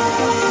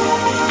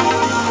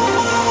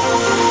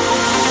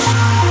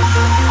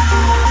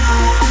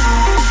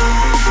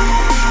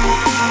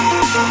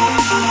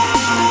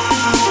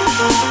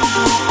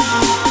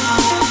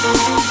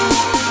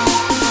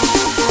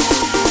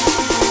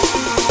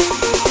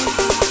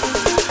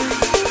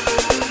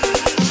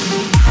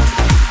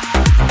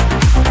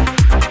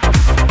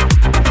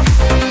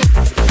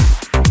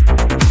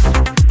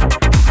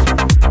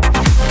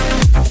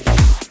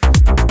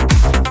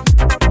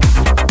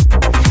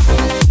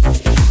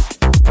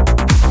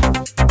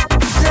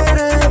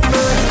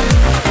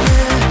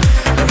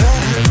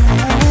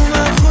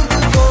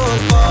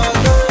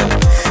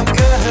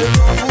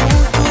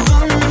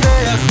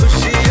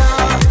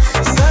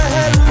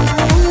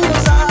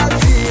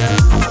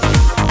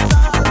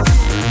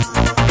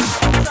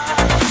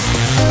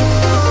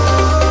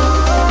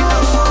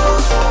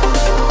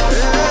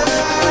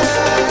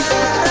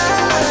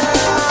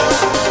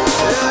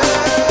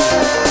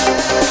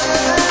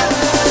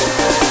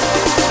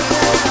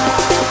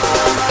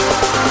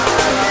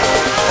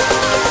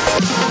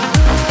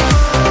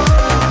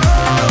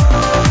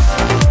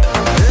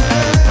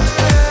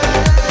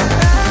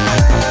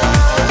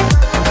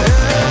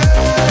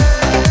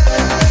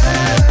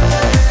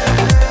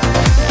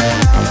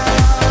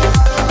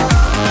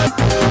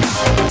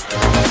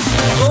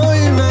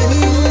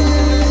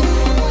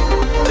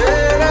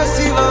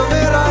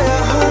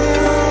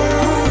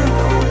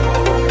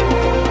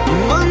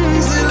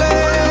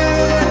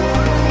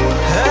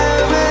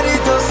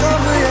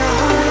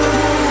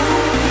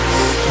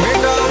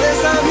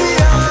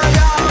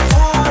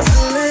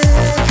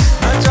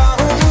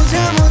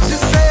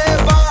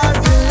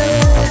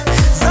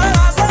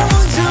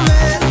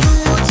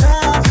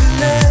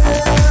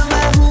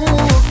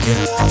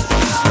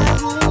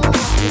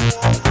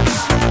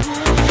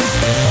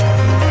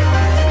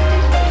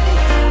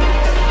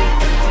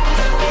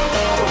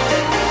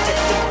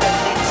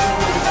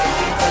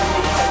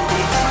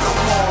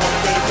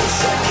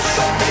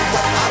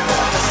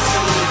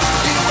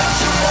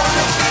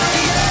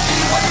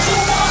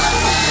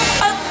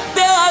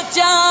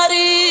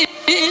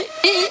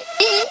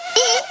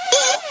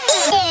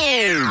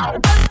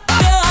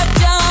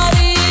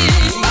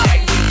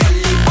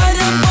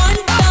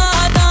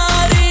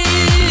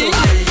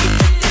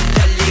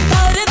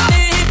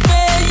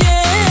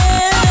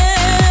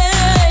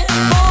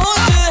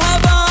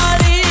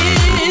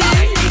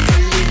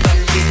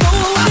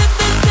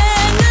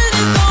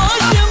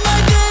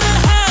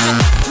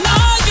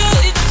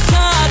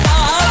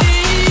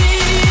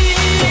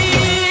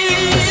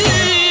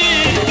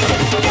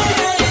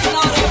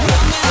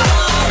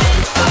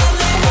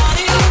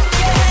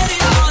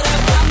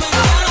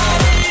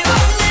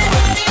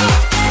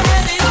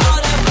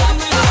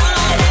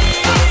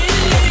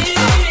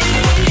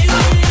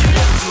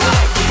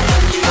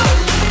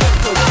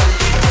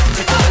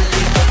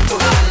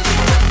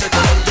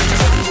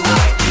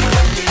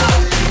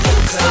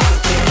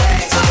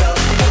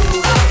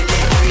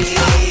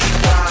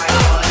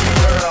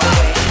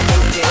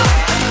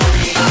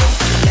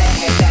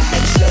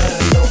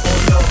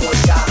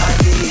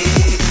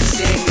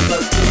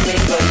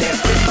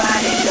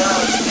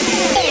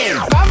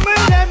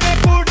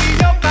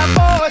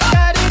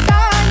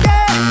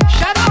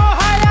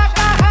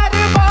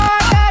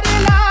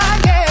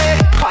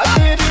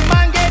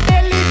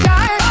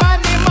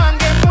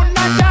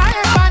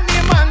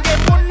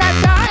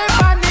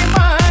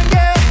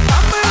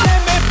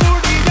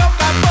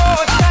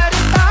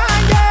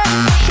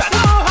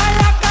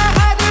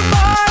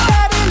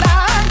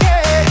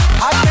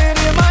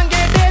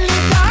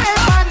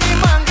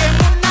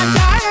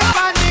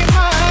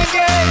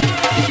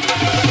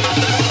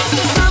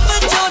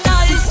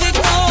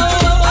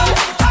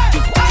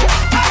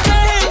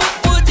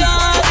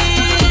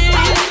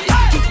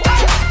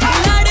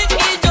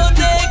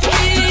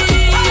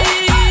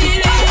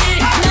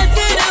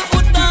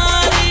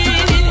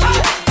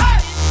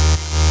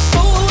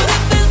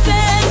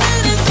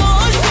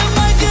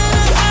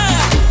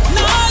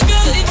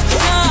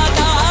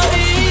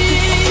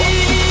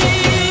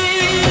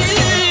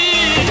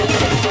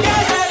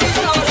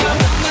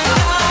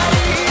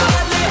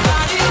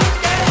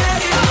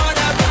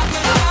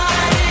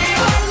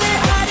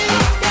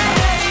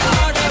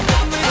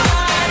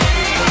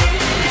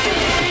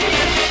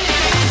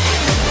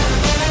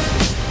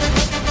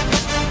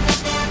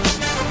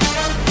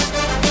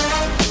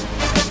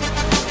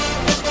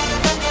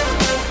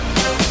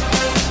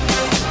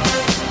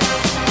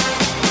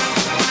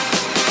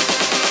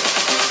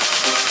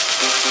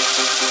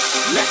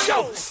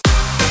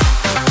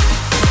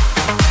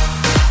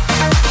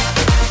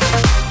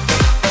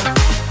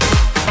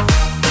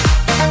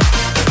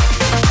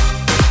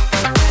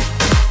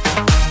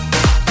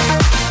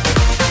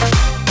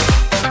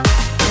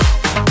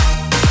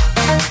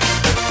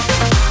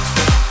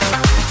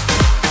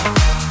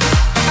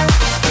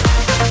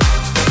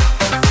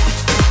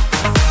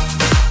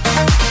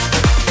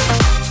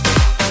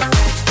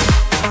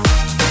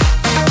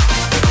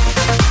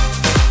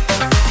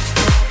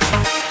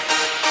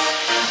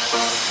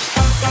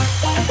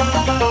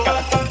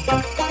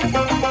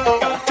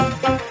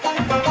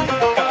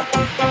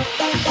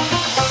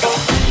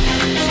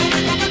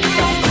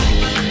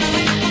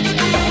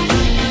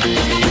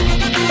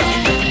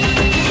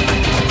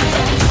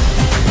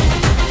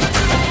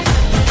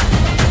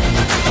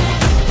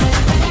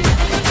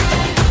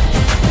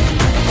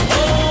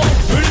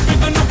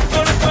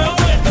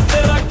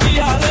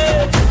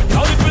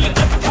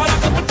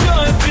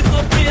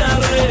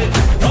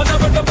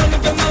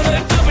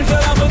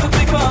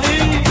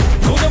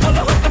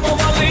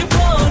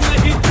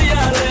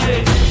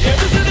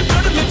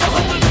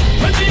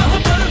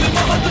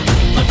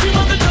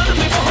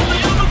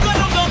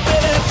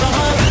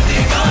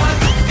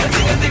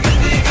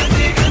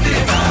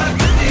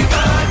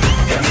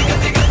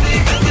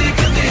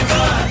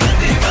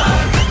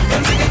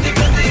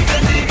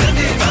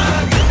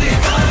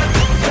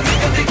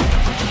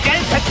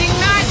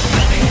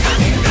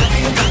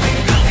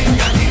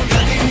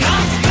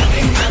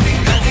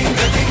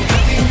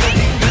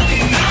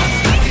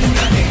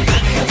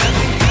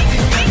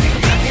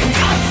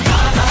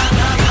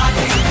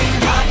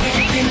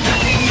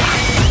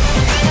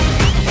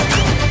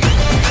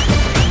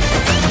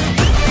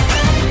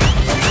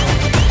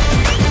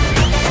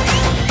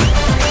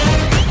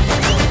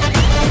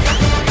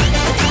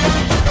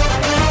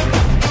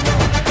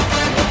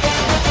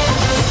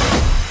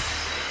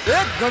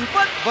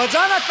गणपत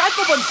बजाना काय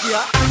को बंद किया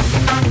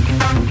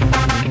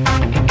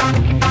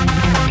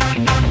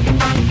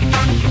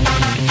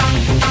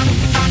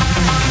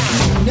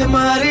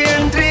हमारी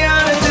एंट्रियां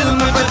दिल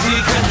में बजी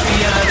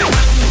घंटियां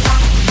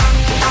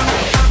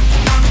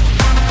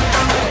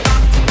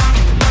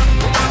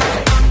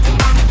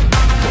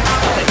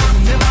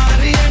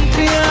हमारी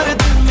एंट्रियां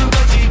दिल में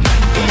बजी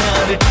घंटियां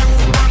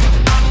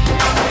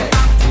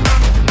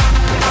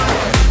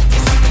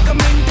किसी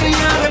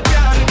कमेंट्रियां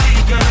प्यार की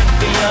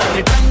गारंटियां और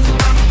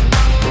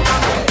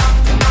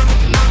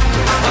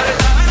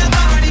दाढ़ी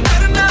दाढ़ी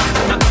करना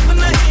ना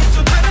अपना ही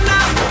सुधरना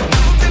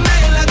टूटने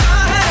लगा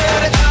है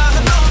और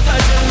चाहतों का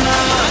जलना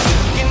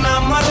कि ना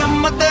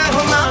मरम्मत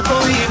हो ना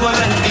कोई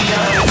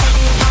वारंटियां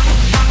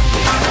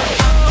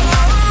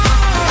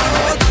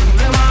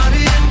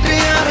हमारी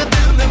एंट्रियां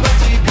दिल में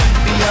बजी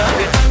घंटियां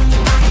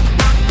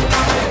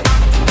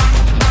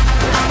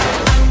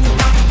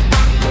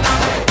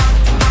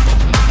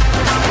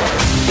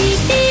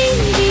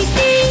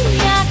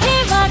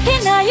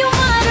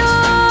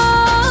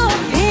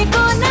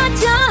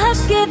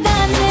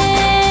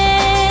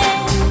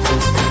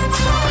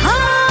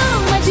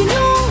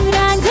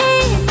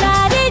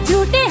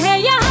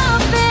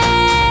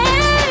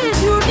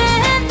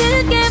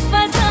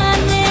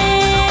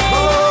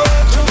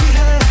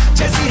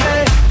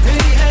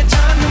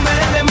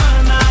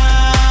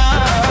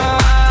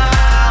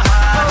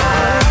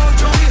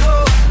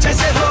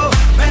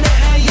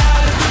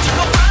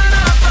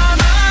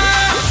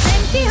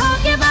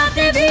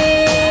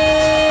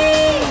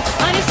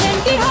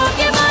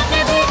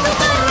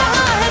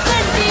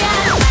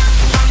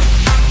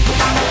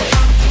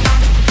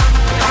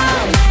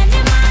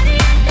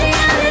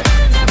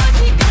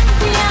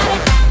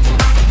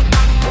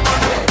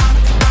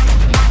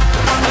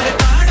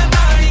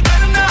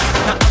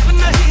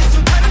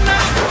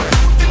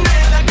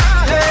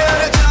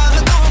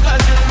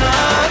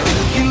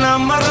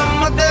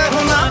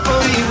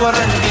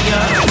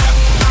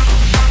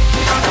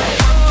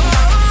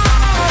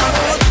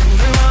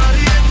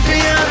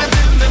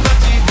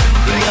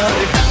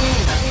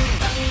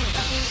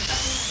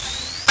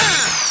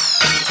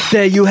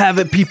There you have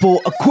it,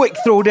 people. A quick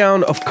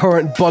throwdown of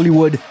current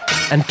Bollywood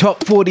and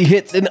top 40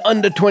 hits in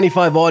under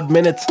 25 odd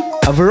minutes.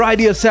 A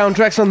variety of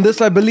soundtracks on this.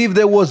 I believe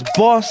there was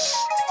Boss,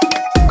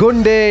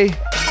 Gunde,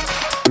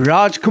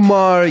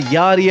 Rajkumar,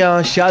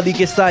 Yariyan, Shadi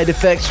Ke Side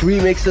Effects,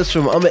 remixes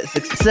from Amit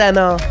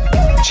Saxena,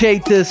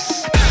 Chaitis,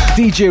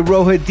 DJ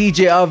Rohit,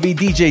 DJ Avi,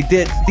 DJ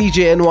Dit, DJ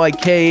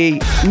NYK,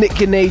 Nick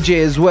and AJ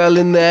as well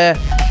in there,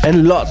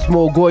 and lots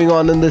more going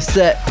on in the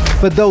set.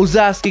 For those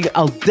asking,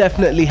 I'll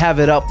definitely have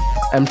it up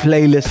and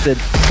playlisted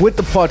with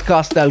the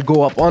podcast that'll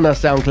go up on our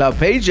SoundCloud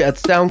page at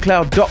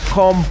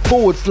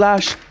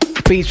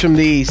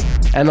soundcloud.com/BeatsFromTheEast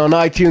and on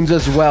iTunes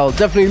as well.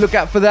 Definitely look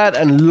out for that,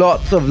 and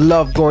lots of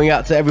love going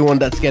out to everyone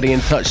that's getting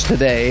in touch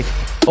today.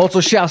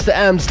 Also shouts to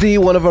AmsD,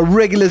 one of our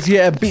regulars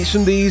here at Beats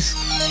From The East,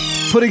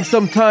 putting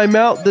some time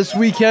out this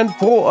weekend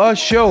for our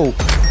show.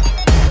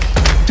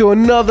 To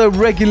another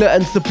regular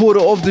and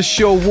supporter of the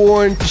show,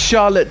 Warren,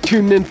 Charlotte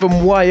tuned in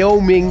from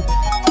Wyoming,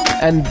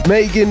 and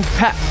Megan,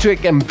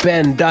 Patrick, and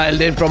Ben dialed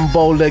in from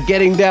Boulder,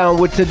 getting down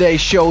with today's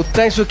show.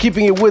 Thanks for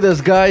keeping it with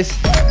us, guys.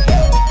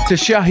 To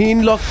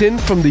Shaheen, locked in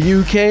from the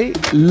UK,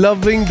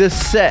 loving the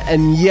set.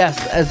 And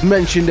yes, as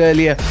mentioned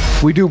earlier,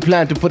 we do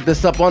plan to put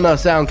this up on our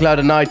SoundCloud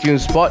and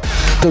iTunes spot.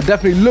 So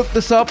definitely look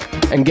this up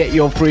and get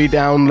your free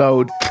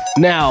download.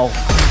 Now,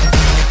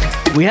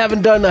 we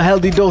haven't done a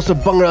healthy dose of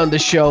Bhangra on the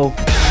show.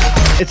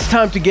 It's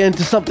time to get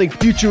into something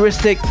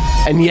futuristic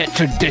and yet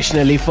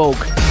traditionally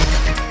folk.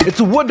 It's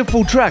a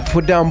wonderful track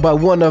put down by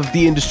one of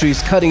the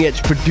industry's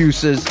cutting-edge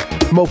producers,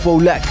 Mofo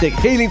Lactic,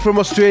 hailing from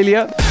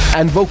Australia,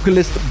 and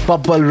vocalist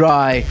Babbal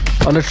Rai,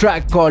 on a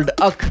track called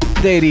Ak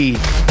Teri.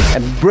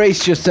 And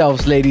brace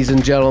yourselves, ladies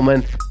and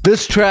gentlemen.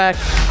 This track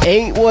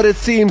ain't what it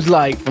seems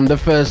like from the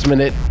first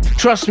minute.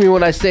 Trust me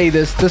when I say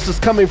this is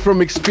coming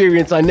from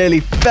experience. I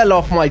nearly fell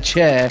off my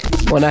chair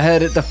when I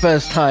heard it the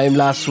first time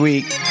last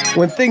week.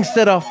 When things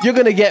set off, you're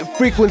gonna get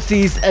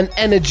frequencies and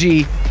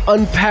energy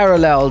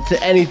unparalleled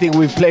to anything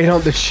we've played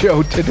on the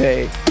show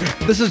today.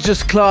 This is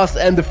just class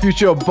and the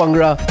future of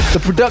Bhangra. The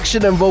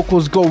production and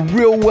vocals go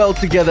real well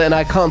together, and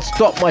I can't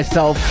stop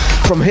myself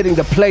from hitting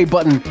the play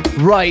button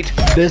right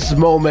this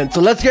moment.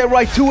 So let's get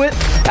right to it.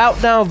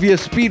 Out now via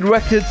Speed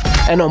Records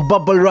and on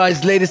Babbal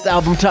Rai's latest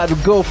album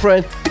titled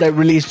Girlfriend that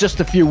released just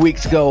a few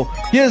weeks ago.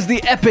 Here's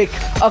the epic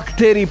Ak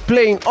Teri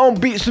playing on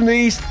Beats From The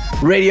East,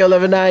 Radio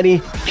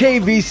 1190,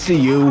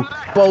 KVCU,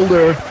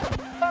 Boulder.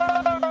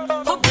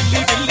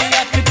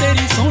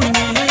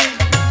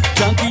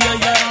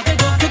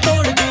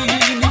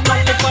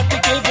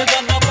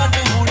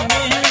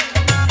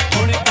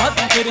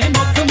 Teri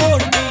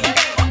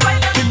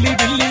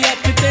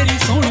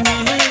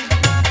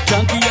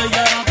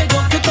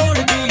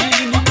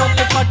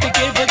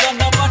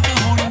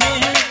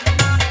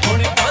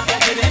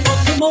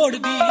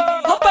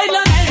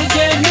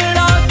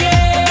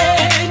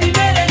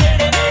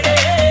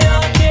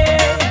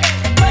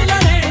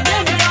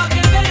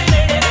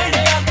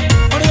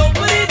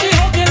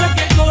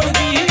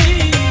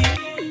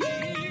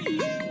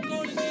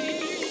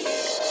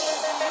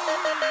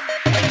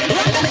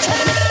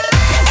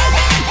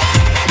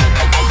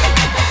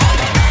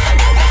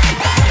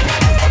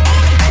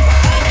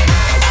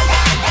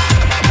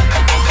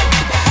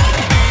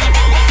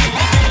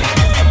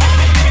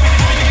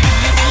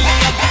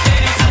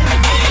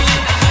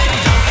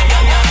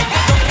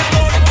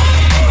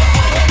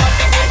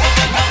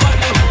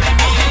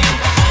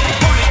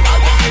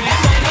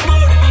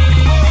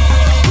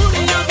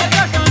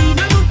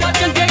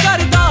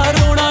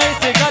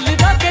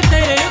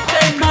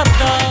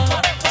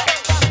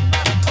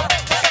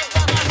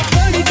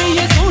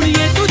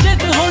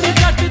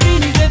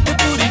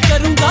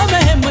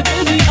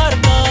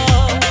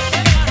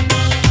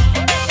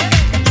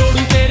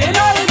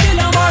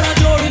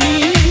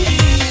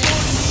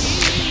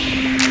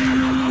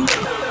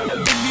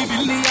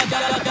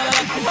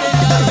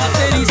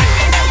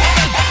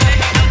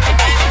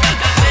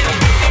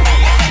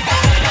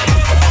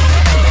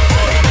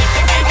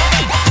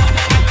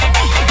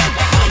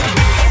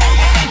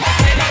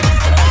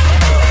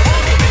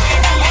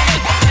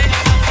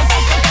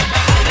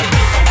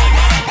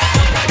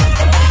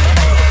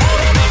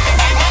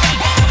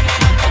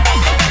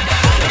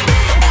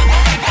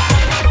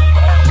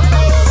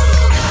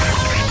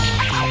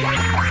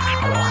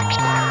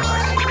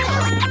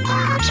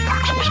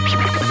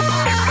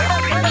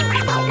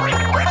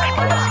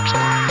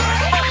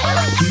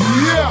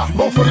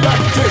go for that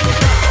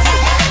thing.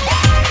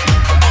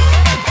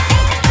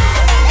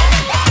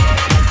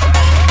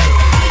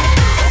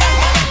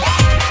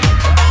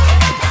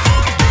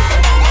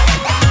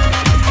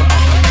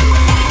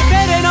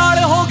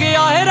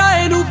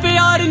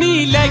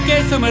 लेके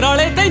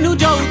समराले तैनू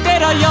जाऊ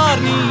तेरा यार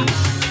नी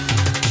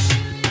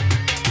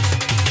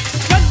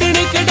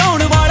कड्डने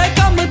कढाउण वाले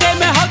कम दे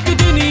मैं हक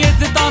दी नी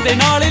इज्जतां दे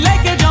नाल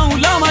लेके जाऊं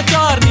लावां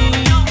चार नी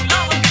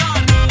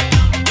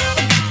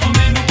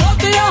मैनू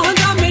बहुतियां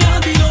हंगामियां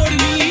दी लोड़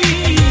नी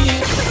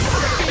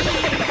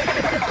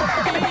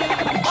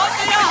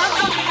बहुतियां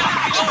हंगामियां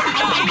दी लोड़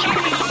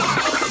नी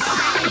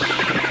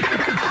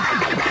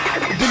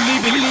बिल्ली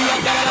बिल्ली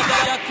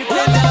अख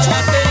ते ला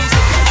तेरी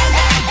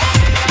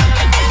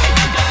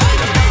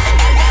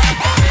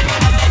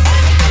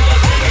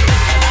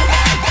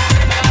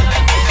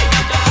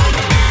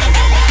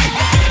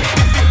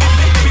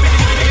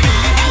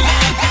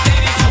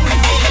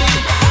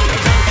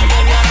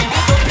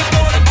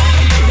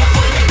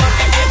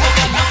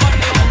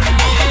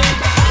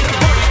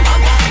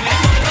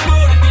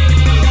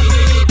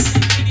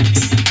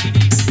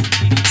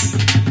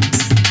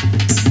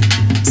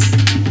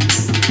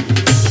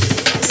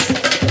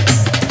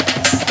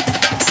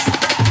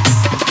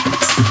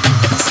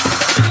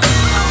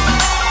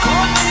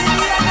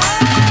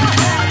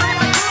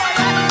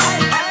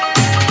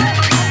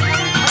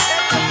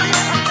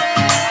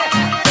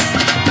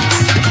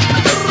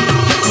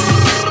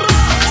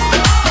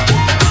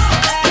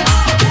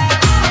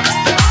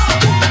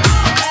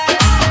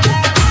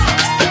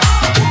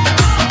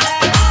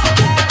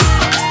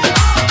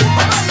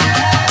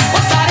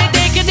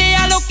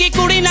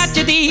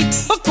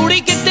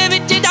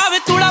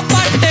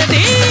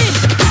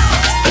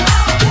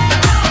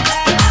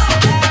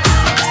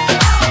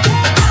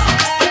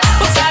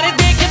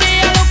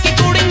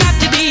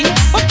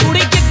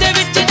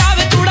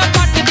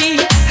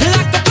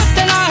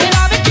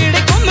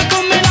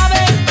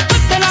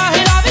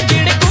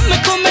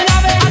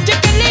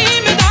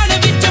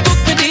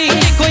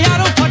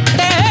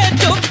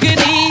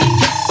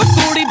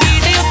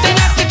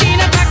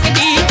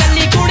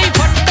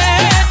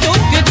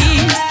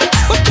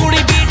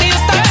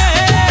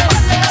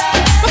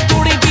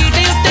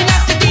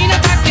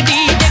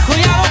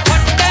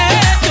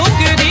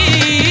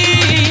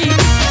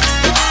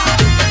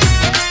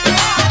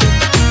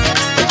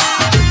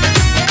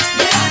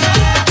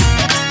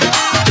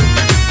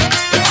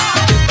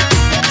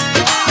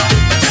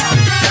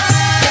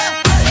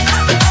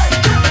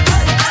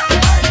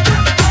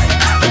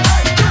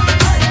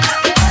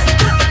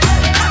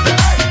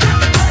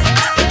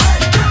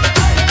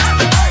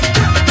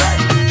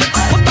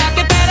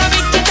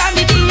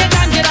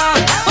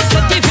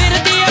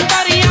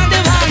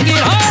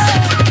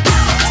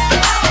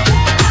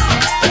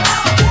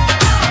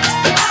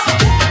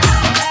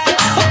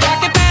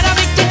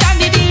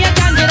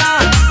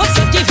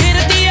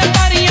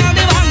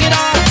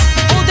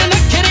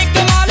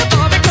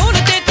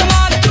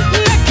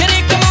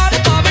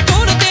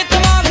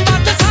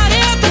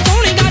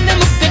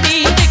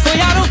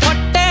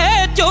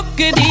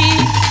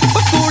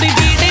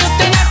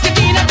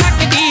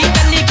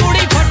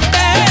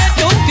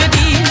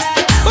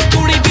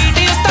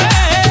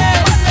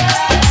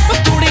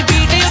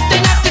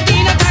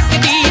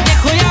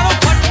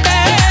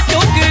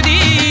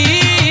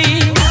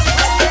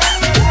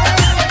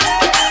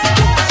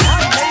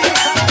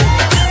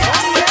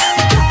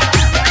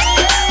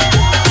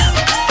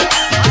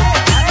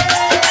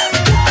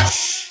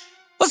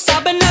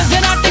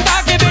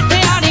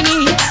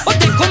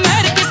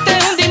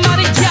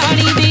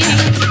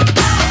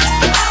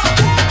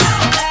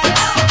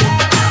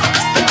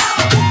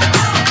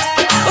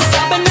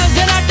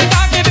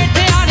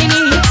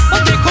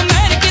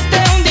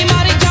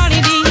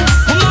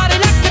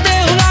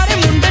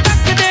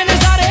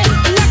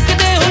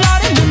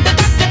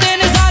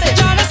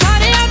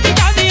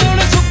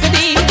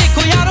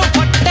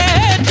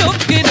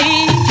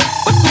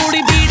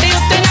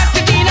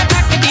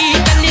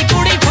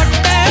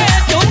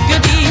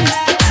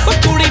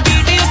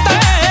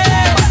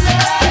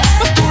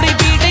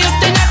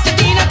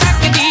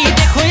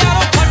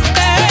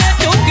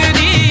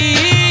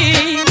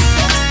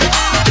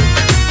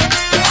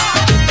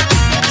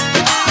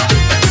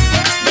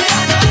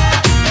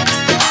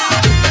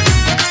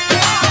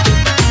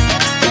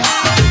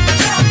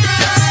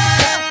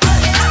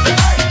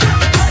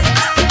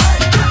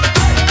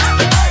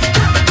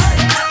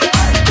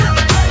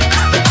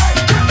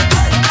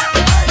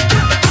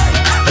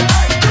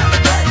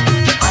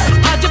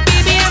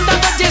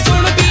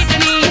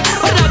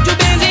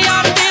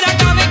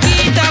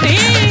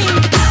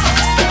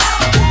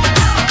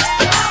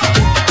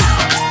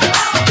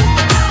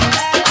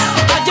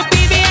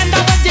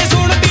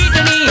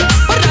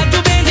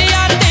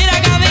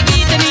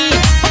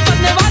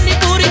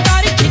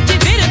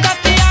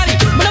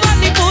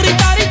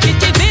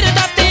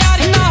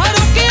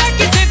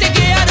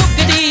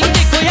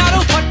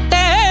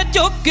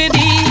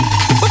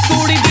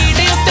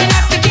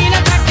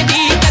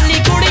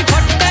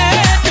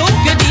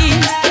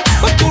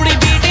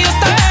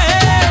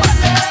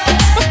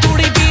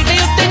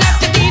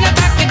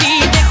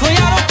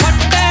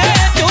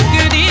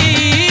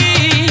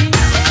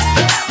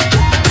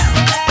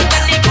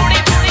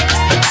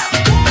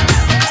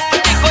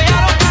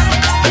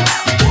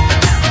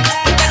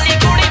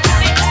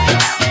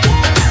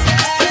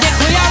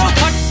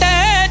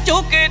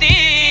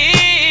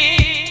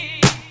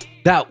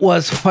That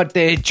was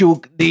Fateh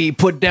Chuk Di,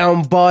 put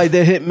down by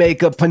the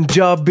hitmaker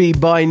Punjabi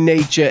by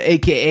nature,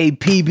 aka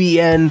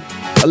PBN,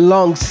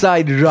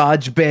 alongside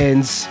Raj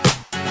Bands.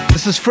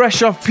 This is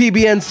fresh off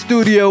PBN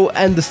Studio,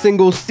 and the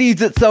single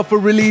Seeds itself were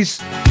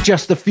released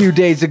just a few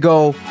days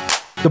ago.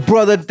 The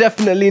brother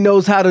definitely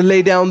knows how to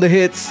lay down the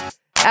hits,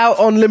 out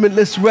on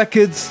Limitless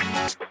Records.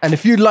 And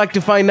if you'd like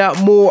to find out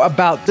more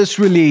about this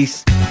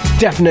release,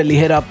 definitely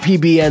hit up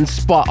PBN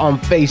Spot on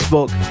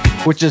Facebook,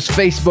 which is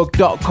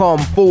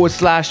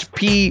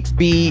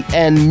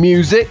facebook.com/PBN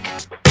Music.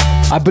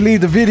 I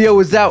believe the video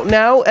is out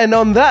now, and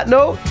on that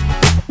note,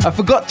 I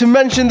forgot to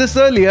mention this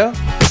earlier,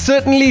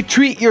 certainly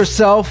treat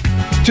yourself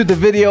to the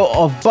video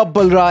of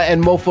Babbal Rai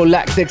and Mofo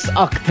Lactic's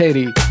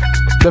Akhteri.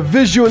 The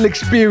visual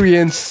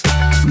experience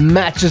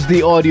matches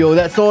the audio,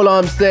 that's all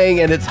I'm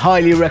saying, and it's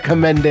highly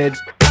recommended.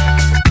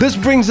 This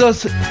brings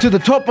us to the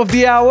top of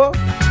the hour,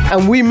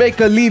 and we make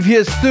a leave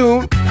here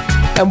soon.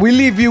 And we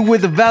leave you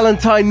with a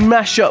Valentine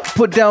mashup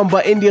put down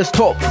by India's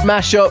top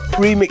mashup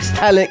remix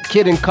talent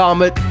Kid and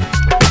Comet.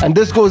 And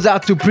this goes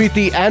out to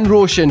Preeti and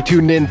Roshan,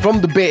 tuned in from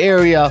the Bay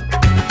Area,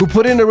 who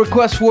put in a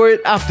request for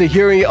it after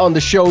hearing it on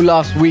the show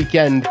last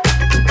weekend.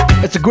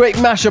 It's a great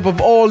mashup of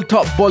all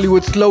top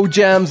Bollywood slow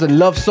jams and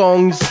love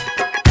songs.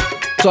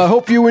 So I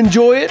hope you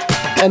enjoy it.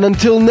 And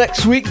until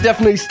next week,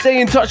 definitely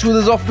stay in touch with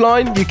us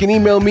offline. You can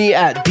email me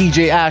at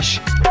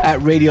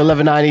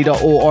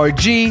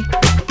djash@radio1190.org.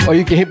 Or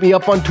you can hit me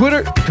up on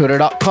Twitter,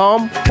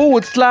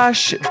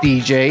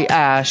 twitter.com/DJ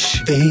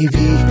Ash.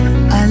 Baby,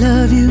 I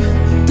love you.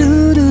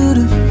 Do do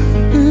do,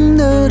 do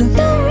do.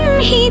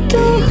 He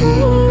do.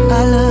 I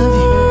love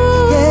you.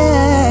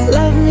 Yeah,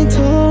 love me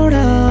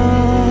thoda.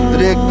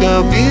 Re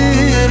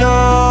kabira,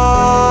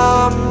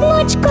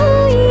 mujhko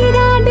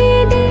ira de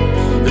de.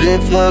 Re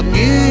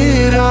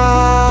fakira,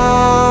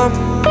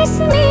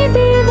 kisme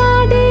diwa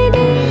de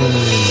de.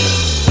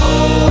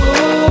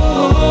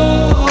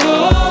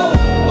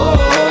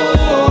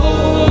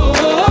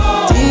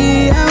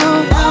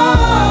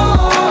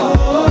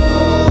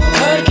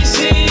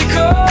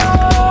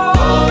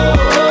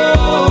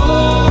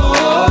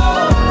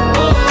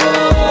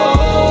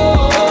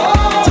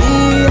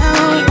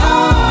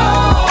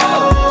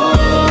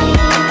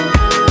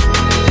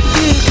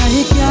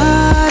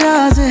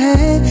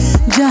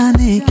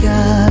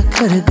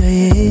 कर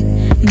गए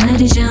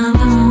मर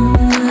जाऊं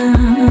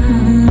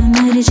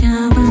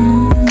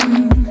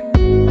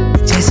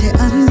जैसे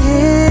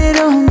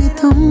अंधेरों में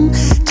तुम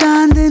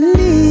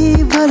चांदनी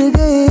भर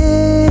गए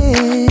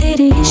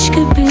तेरे इश्क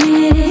पे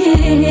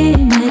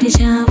मर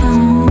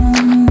जाऊं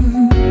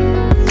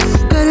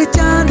कर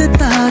चांद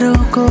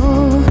तारों को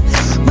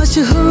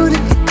मशहूर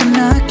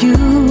इतना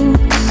क्यों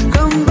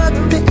कम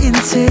वक्त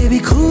इनसे भी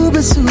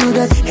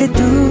खूबसूरत है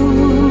तू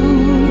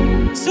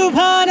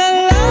सुभान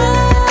अल्लाह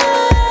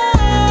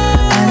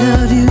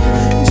love you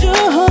जो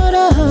हो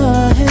रहा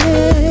है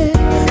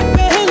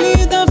पहली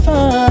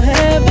दफा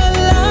है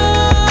भला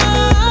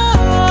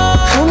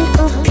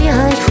हमको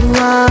प्यार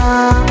हुआ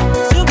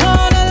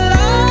सुभान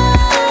अल्लाह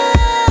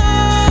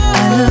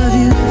I love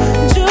you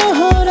जो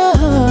हो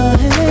रहा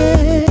है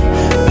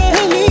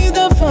पहली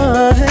दफा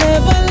है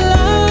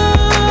भला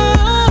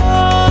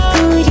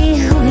पूरी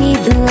हुई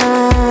दुआ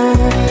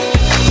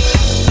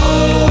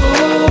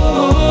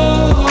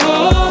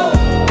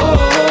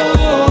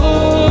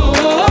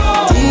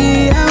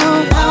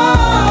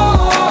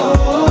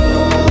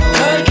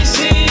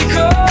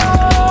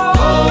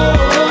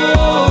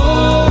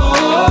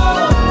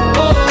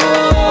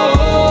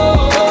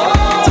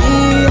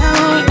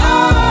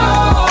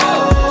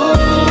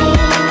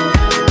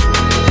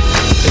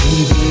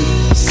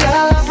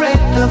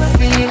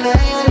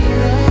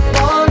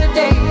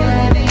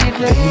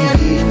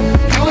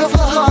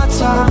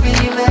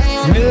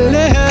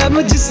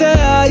मुझसे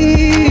आई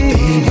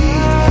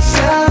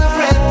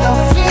celebrate the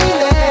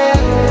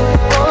feeling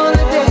on a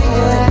day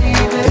and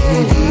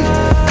evening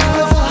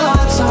beautiful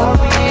hearts are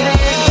beating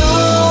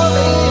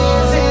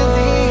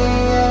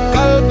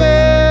कल पे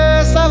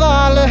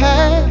सवाल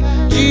है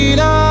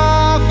जीना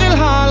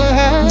फिलहाल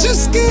है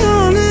जिसके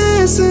आने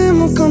से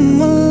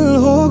मुकम्मल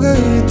हो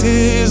गई थी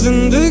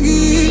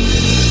जिंदगी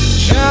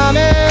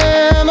शामें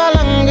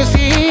मलंग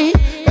सी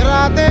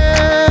रातें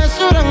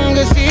सुरंग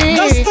सी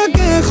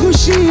दस्तके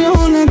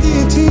खुशियों ने दी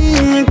थी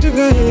मिट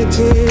गई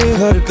थी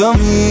हर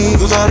कमी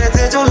गुजारे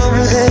थे जो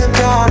लम्हे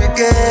प्यार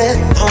के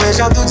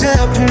हमेशा तुझे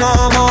अपना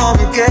मान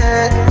के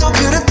तो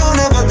फिर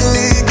तूने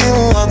बदली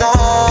क्यों अदा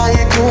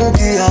ये क्यों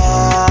किया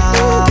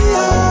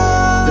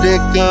रे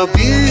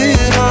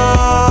कबीरा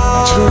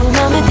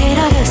छोड़ना मैं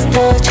तेरा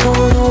रास्ता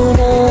छोड़ू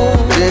ना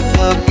रे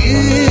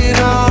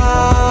फकीरा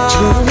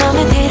छोड़ना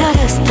मैं तेरा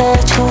रास्ता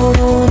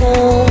छोड़ू ना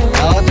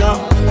आजा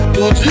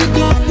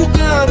तुझको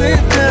पुकारे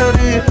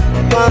तेरी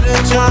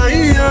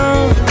परछाइयां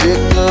ये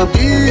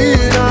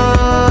कबीरा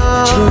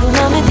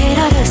छोड़ना मैं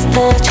तेरा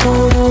रास्ता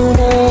छोड़ू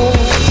ना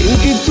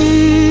क्योंकि तुम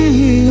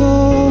ही हो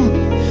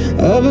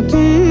अब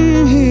तुम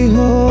ही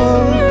हो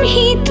तुम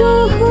ही तो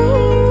हो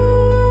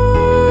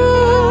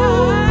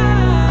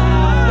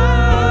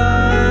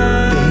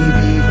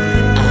Baby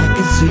I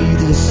can see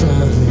the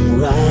sun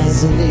rising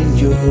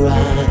your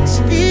eyes.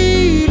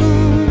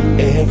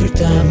 Every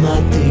time I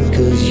think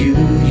of you,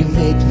 you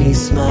make me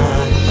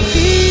smile.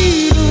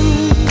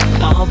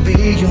 I'll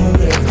be your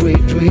every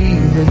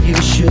dream, and you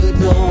should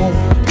know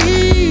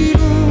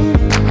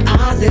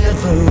I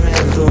never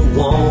ever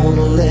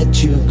wanna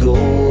let you go.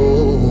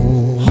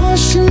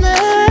 होश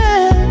में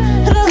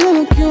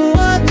रहूं क्यों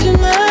आज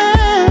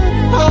मैं,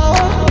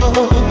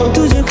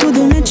 तुझे खुद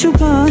में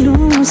छुपा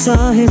लूं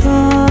साहिबा।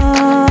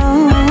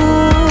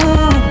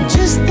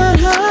 जिस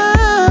तरह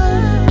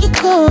कि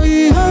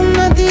कोई हम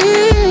नदी,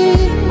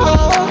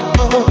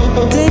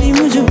 तेरी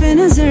मुझ पे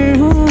नजर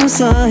हो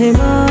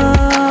साहिबा।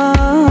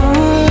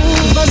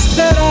 बस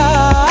तेरा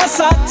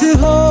साथ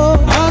हो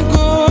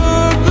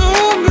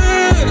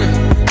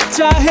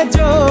चाहे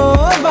जो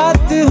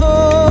बात हो,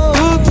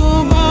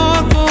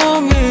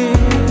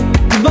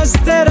 बस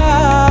तेरा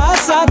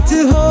साथ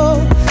हो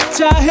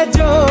चाहे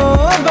जो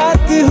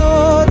बात हो,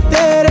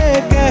 तेरे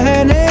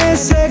कहने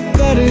से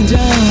कर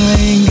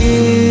जाएंगे,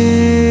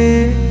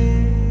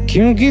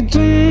 क्योंकि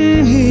तुम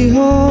ही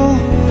हो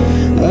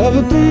अब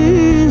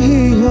तुम